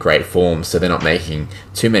been in great form, so they're not making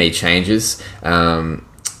too many changes. And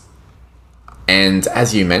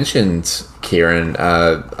as you mentioned, Kieran,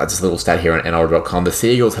 just a little stat here on NRL.com, the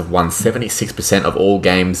Seagulls have won 76% of all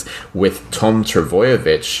games with Tom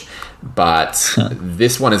Trbojevic, but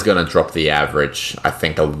this one is going to drop the average, I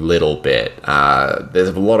think, a little bit. There's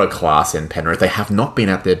a lot of class in Penrith. They have not been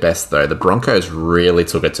at their best, though. The Broncos really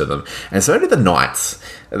took it to them, and so did the Knights.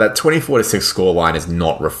 That 24-6 scoreline is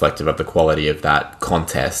not reflective of the quality of that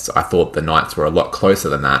contest. I thought the Knights were a lot closer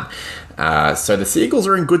than that. So the Seagulls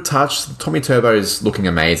are in good touch. Tommy Turbo's looking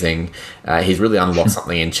amazing. He's really unlocked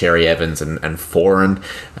something in Cherry Evans and Foran.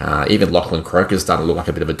 Even Lachlan Croker's starting to look like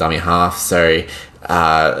a bit of a dummy half. So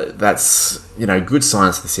that's good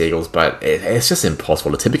signs for the Seagulls, but it's just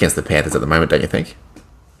impossible to tip against the Panthers at the moment, don't you think?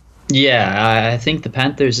 Yeah, I think the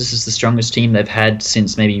Panthers, this is the strongest team they've had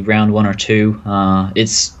since maybe round 1 or 2.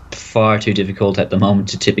 It's far too difficult at the moment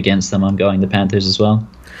to tip against them. I'm going the Panthers as well.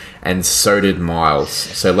 And so did Miles.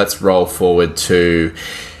 So let's roll forward to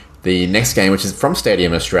the next game, which is from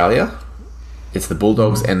Stadium Australia. It's the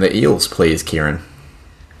Bulldogs and the Eels, please, Kieran.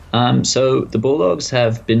 So the Bulldogs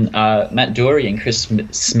have been... Matt Doorey and Chris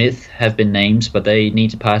Smith have been named, but they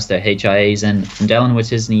need to pass their HIAs, and Dallin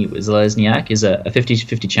Witesny-Zelezniak is a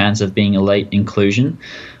 50-50 chance of being a late inclusion.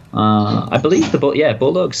 I believe the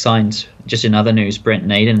Bulldogs signed, just in other news, Brent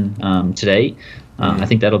Naden today. I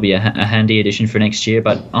think that'll be a handy addition for next year.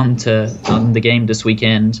 But on the game this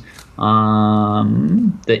weekend,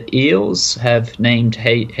 the Eels have named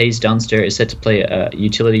Hayes Dunster is set to play a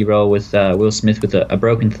utility role with Will Smith with a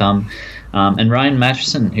broken thumb. And Ryan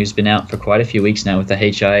Matterson, who's been out for quite a few weeks now with the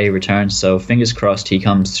HIA, returns. So fingers crossed he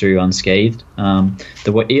comes through unscathed.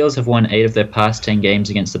 The Eels have won 8 of their past 10 games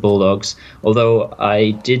against the Bulldogs, although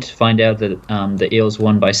I did find out that the Eels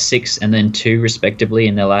won by 6 and then 2 respectively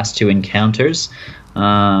in their last 2 encounters.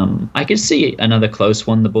 I could see another close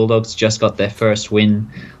one. The Bulldogs just got their first win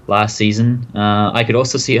last season. I could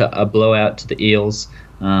also see a blowout to the Eels.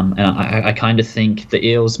 And I kind of think the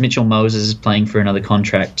Eels, Mitchell Moses is playing for another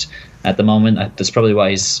contract at the moment. That's probably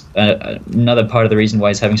why he's another part of the reason why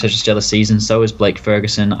he's having such a stellar season. So is Blake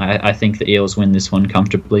Ferguson. I think the Eels win this one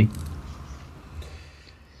comfortably.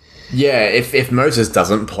 Yeah, if Moses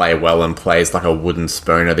doesn't play well and plays like a wooden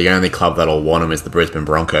spooner, the only club that'll want him is the Brisbane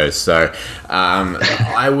Broncos. So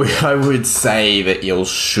I would say that Eels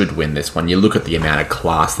should win this one. You look at the amount of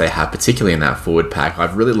class they have, particularly in that forward pack.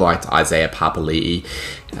 I've really liked Isaiah Papali'i.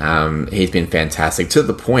 He's been fantastic, to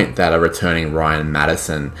the point that a returning Ryan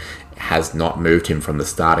Matterson has not moved him from the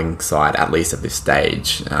starting side, at least at this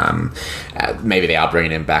stage. Maybe they are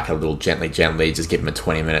bringing him back a little gently, just give him a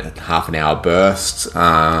 20-minute, half an hour burst.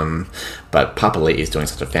 But Papali'i is doing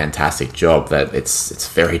such a fantastic job that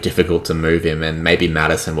it's very difficult to move him, and maybe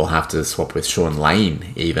Matterson will have to swap with Sean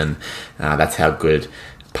Lane even. That's how good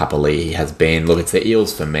Papali'i has been. Look, it's the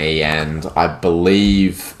Eels for me, and I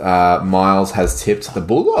believe Miles has tipped the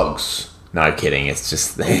Bulldogs. No kidding, it's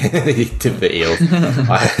just he tipped the Eels.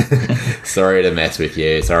 Sorry to mess with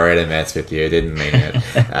you. Didn't mean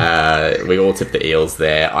it. We all tipped the Eels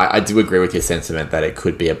there. I do agree with your sentiment that it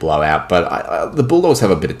could be a blowout, but the Bulldogs have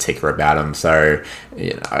a bit of ticker about them, so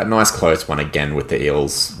a nice close one again with the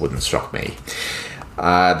Eels wouldn't shock me.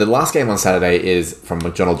 The last game on Saturday is from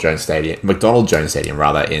McDonald Jones Stadium in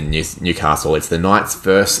Newcastle. It's the Knights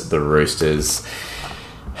versus the Roosters.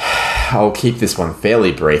 I'll keep this one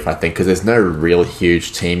fairly brief, I think, because there's no real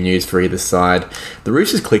huge team news for either side. The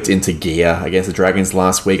Roosters clicked into gear against the Dragons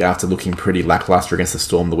last week after looking pretty lackluster against the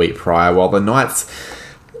Storm the week prior, while the Knights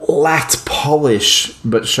lacked polish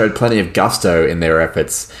but showed plenty of gusto in their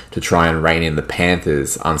efforts to try and rein in the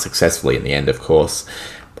Panthers, unsuccessfully in the end, of course.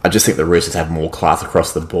 I just think the Roosters have more class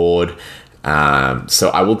across the board, so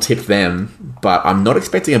I will tip them, but I'm not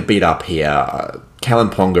expecting a beat up here.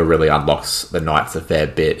 Kalen Ponga really unlocks the Knights a fair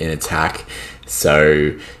bit in attack,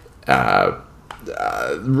 so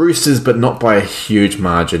Roosters, but not by a huge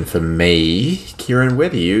margin for me. Kieran,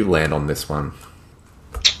 where do you land on this one?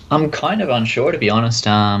 I'm kind of unsure, to be honest.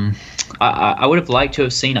 I would have liked to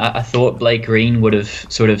have seen. I thought Blake Green would have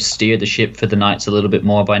sort of steered the ship for the Knights a little bit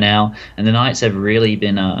more by now, and the Knights have really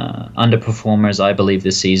been underperformers, I believe,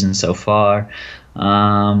 this season so far.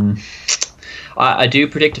 I do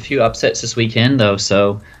predict a few upsets this weekend, though,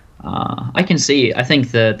 so I can see. I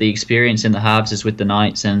think the experience in the halves is with the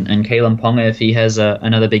Knights, and Kalen Ponga, if he has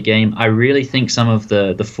another big game, I really think some of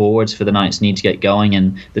the forwards for the Knights need to get going.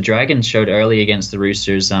 And the Dragons showed early against the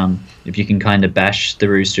Roosters. If you can kind of bash the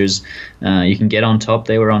Roosters, you can get on top.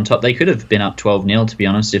 They were on top. They could have been up 12-0, to be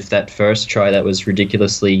honest, if that first try that was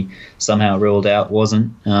ridiculously somehow ruled out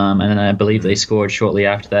wasn't. And then I believe they scored shortly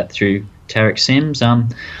after that through Tarek Sims.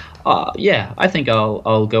 Yeah, I think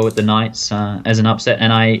I'll go with the Knights as an upset,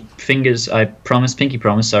 and pinky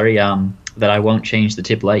promise, that I won't change the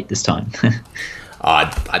tip late this time.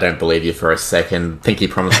 I don't believe you for a second. Pinky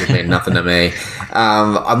promises mean nothing to me.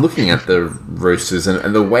 I'm looking at the Roosters,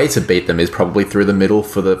 and the way to beat them is probably through the middle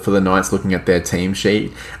for the Knights, looking at their team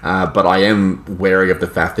sheet. But I am wary of the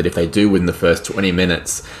fact that if they do win the first 20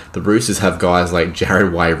 minutes, the Roosters have guys like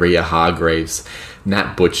Jared Waerea-Hargreaves,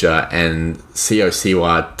 Nat Butcher, and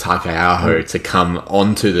Siosiwa Takeaho to come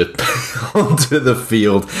onto the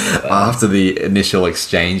field after the initial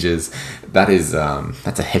exchanges. That's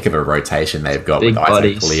a heck of a rotation they've got. Big with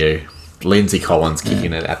bodies. Isaac Liu, Lindsay Collins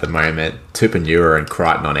kicking it at the moment, Tupanura and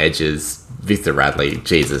Crichton on edges, Victor Radley.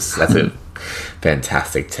 Jesus, that's a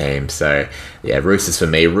fantastic team. So yeah, Roosters for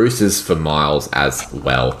me, Roosters for Miles as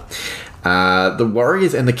well. The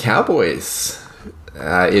Warriors and the Cowboys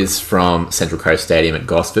is from Central Coast Stadium at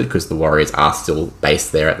Gosford, because the Warriors are still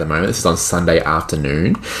based there at the moment. This is on Sunday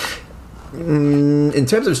afternoon. In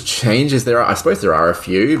terms of changes, I suppose there are a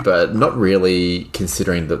few, but not really,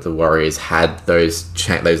 considering that the Warriors had those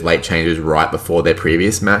late changes right before their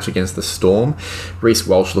previous match against the Storm. Reece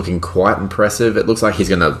Walsh looking quite impressive. It looks like he's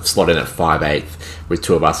going to slot in at 5'8", with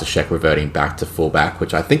Tuivasa-Sheck reverting back to fullback,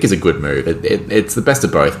 which I think is a good move. It's the best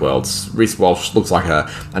of both worlds. Reece Walsh looks like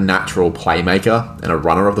a natural playmaker and a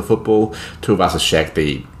runner of the football.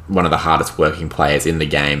 Tuivasa-Sheck, one of the hardest working players in the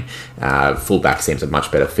game. Fullback seems a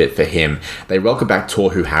much better fit for him. They welcome back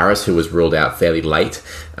Tohu Harris, who was ruled out fairly late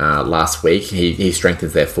last week. He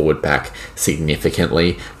strengthens their forward pack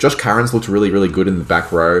significantly. Josh Curran's looked really, really good in the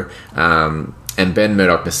back row. And Ben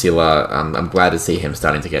Murdoch-Masila, I'm glad to see him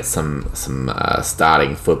starting to get some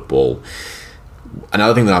starting football.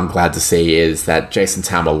 Another thing that I'm glad to see is that Jason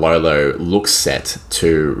Taumalolo looks set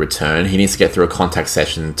to return. He needs to get through a contact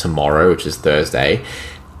session tomorrow, which is Thursday.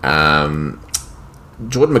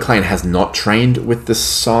 Jordan McLean has not trained with the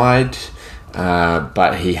side,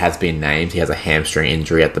 but he has been named. He has a hamstring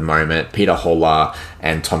injury at the moment. Peter Holla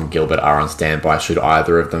and Tom Gilbert are on standby should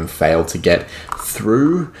either of them fail to get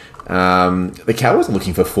through. The Cowboys are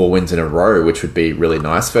looking for 4 wins in a row, which would be really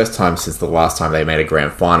nice. First time since the last time they made a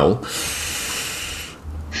grand final.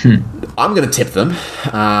 I'm going to tip them.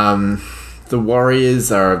 The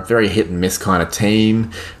Warriors are a very hit and miss kind of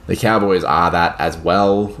team. The Cowboys are that as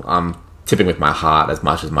well. I'm tipping with my heart as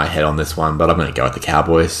much as my head on this one, but I'm going to go with the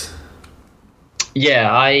Cowboys.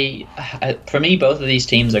 Yeah, for me, both of these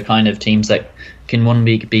teams are kind of teams that can one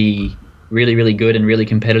week be really, really good and really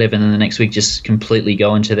competitive, and then the next week just completely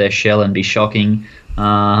go into their shell and be shocking.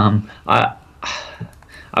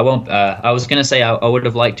 I won't. I was going to say I would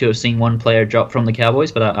have liked to have seen one player drop from the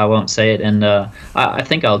Cowboys, but I won't say it. And I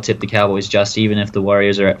think I'll tip the Cowboys just even if the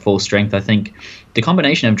Warriors are at full strength. I think the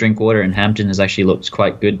combination of Drinkwater and Hampton has actually looked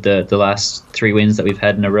quite good the last 3 wins that we've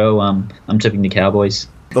had in a row. I'm tipping the Cowboys.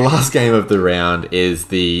 The last game of the round is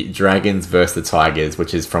the Dragons versus the Tigers,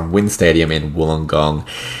 which is from Wynn Stadium in Wollongong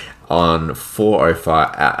on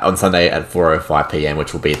Sunday at 4:05 p.m,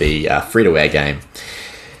 which will be the free-to-air game.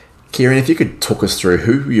 Kieran, if you could talk us through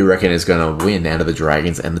who you reckon is going to win out of the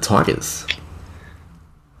Dragons and the Tigers.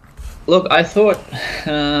 Look, I thought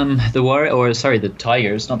the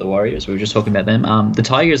Tigers, not the Warriors. We were just talking about them. The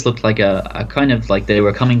Tigers looked like a kind of like they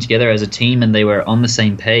were coming together as a team and they were on the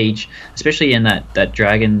same page, especially in that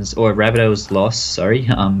Dragons or Rabbitohs loss. Sorry,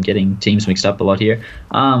 I'm getting teams mixed up a lot here.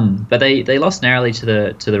 But they lost narrowly to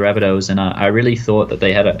the Rabbitohs, and I really thought that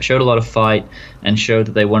they showed a lot of fight and showed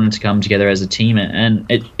that they wanted to come together as a team, and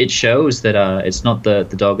it shows that it's not the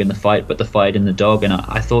dog in the fight, but the fight in the dog. And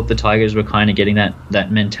I thought the Tigers were kind of getting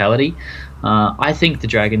that mentality. I think the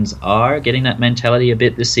Dragons are getting that mentality a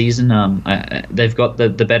bit this season. They've got the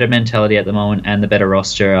better mentality at the moment and the better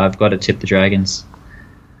roster. I've got to tip the Dragons.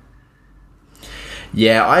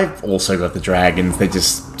 Yeah, I've also got the Dragons. They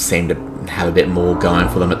just seem to have a bit more going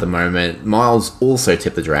for them at the moment. Miles also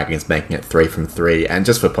tipped the Dragons, making it 3 from 3. And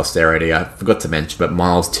just for posterity, I forgot to mention, but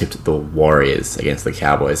Miles tipped the Warriors against the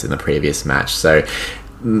Cowboys in the previous match. So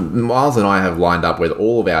Miles and I have lined up with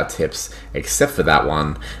all of our tips except for that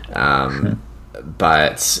one.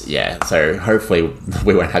 But yeah, so hopefully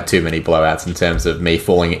we won't have too many blowouts in terms of me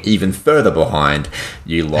falling even further behind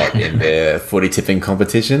you lot in the footy tipping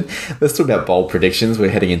competition. Let's talk about bold predictions. We're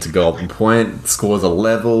heading into Golden Point. Scores are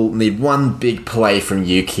level. Need one big play from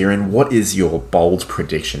you, Kieran. What is your bold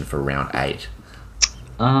prediction for round 8?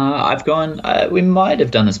 I've gone. We might have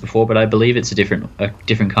done this before, but I believe it's a different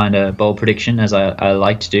kind of bold prediction, as I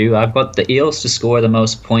like to do. I've got the Eels to score the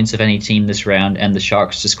most points of any team this round, and the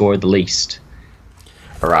Sharks to score the least.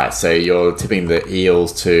 All right, so you're tipping the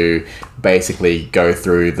Eels to basically go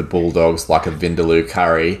through the Bulldogs like a Vindaloo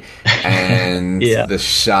curry, and the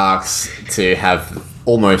Sharks to have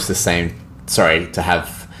almost the same. Sorry, to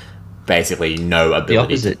have basically no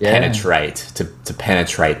ability to penetrate to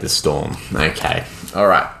penetrate the Storm. Okay, all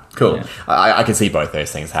right, cool. Yeah. I can see both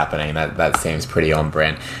those things happening. That seems pretty on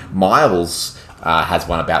brand. Miles has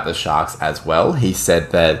one about the Sharks as well. He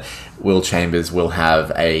said that Will Chambers will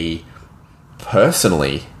have a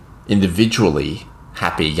individually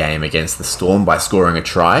happy game against the Storm by scoring a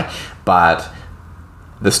try, but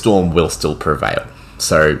the Storm will still prevail.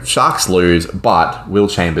 So Sharks lose, but Will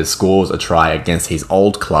Chambers scores a try against his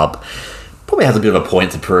old club. Probably has a bit of a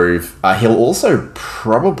point to prove. He'll also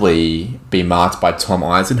probably be marked by Tom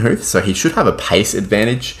Eisenhuth, so he should have a pace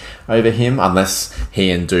advantage over him, unless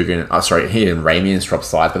he and Ramians drop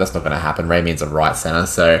sides, but that's not going to happen. Ramian's a right centre,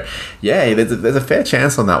 so yeah, there's a fair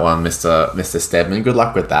chance on that one, Mr. Stedman. Good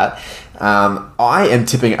luck with that. I am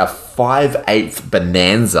tipping a 5/8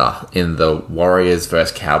 bonanza in the Warriors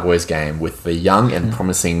versus Cowboys game with the young and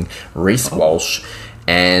promising Reece Walsh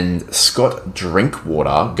and Scott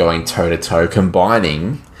Drinkwater going toe-to-toe,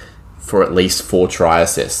 combining for at least 4 try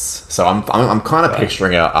assists. So I'm kind of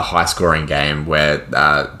picturing a high-scoring game where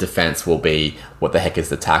defense will be what the heck is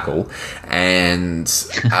the tackle, and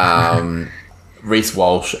Reece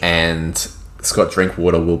Walsh and Scott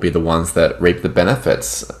Drinkwater will be the ones that reap the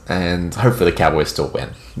benefits, and hopefully the Cowboys still win.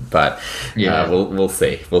 But we'll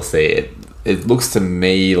see. We'll see. It looks to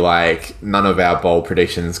me like none of our bold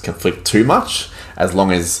predictions conflict too much, as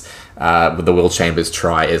long as the Will Chambers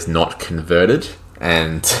try is not converted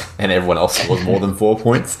and everyone else scores more than 4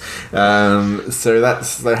 points.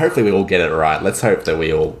 So hopefully we all get it right. Let's hope that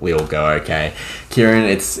we all go okay. Kieran,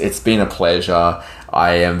 it's been a pleasure.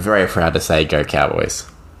 I am very proud to say go Cowboys.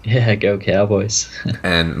 Yeah, go Cowboys.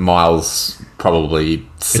 And Miles probably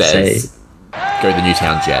says go the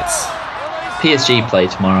Newtown Jets. PSG play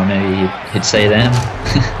tomorrow, maybe he'd say them.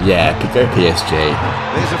 Yeah, go PSG.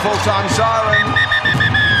 There's a full-time siren.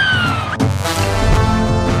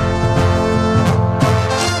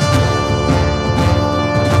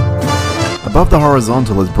 Above the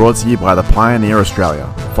Horizontal is brought to you by the Pioneer Australia.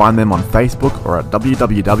 Find them on Facebook or at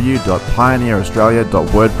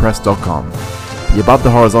www.pioneeraustralia.wordpress.com. The Above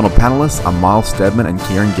the Horizontal panellists are Miles Stedman and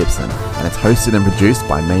Kieran Gibson, and it's hosted and produced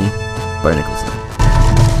by me, Bo Nicholson.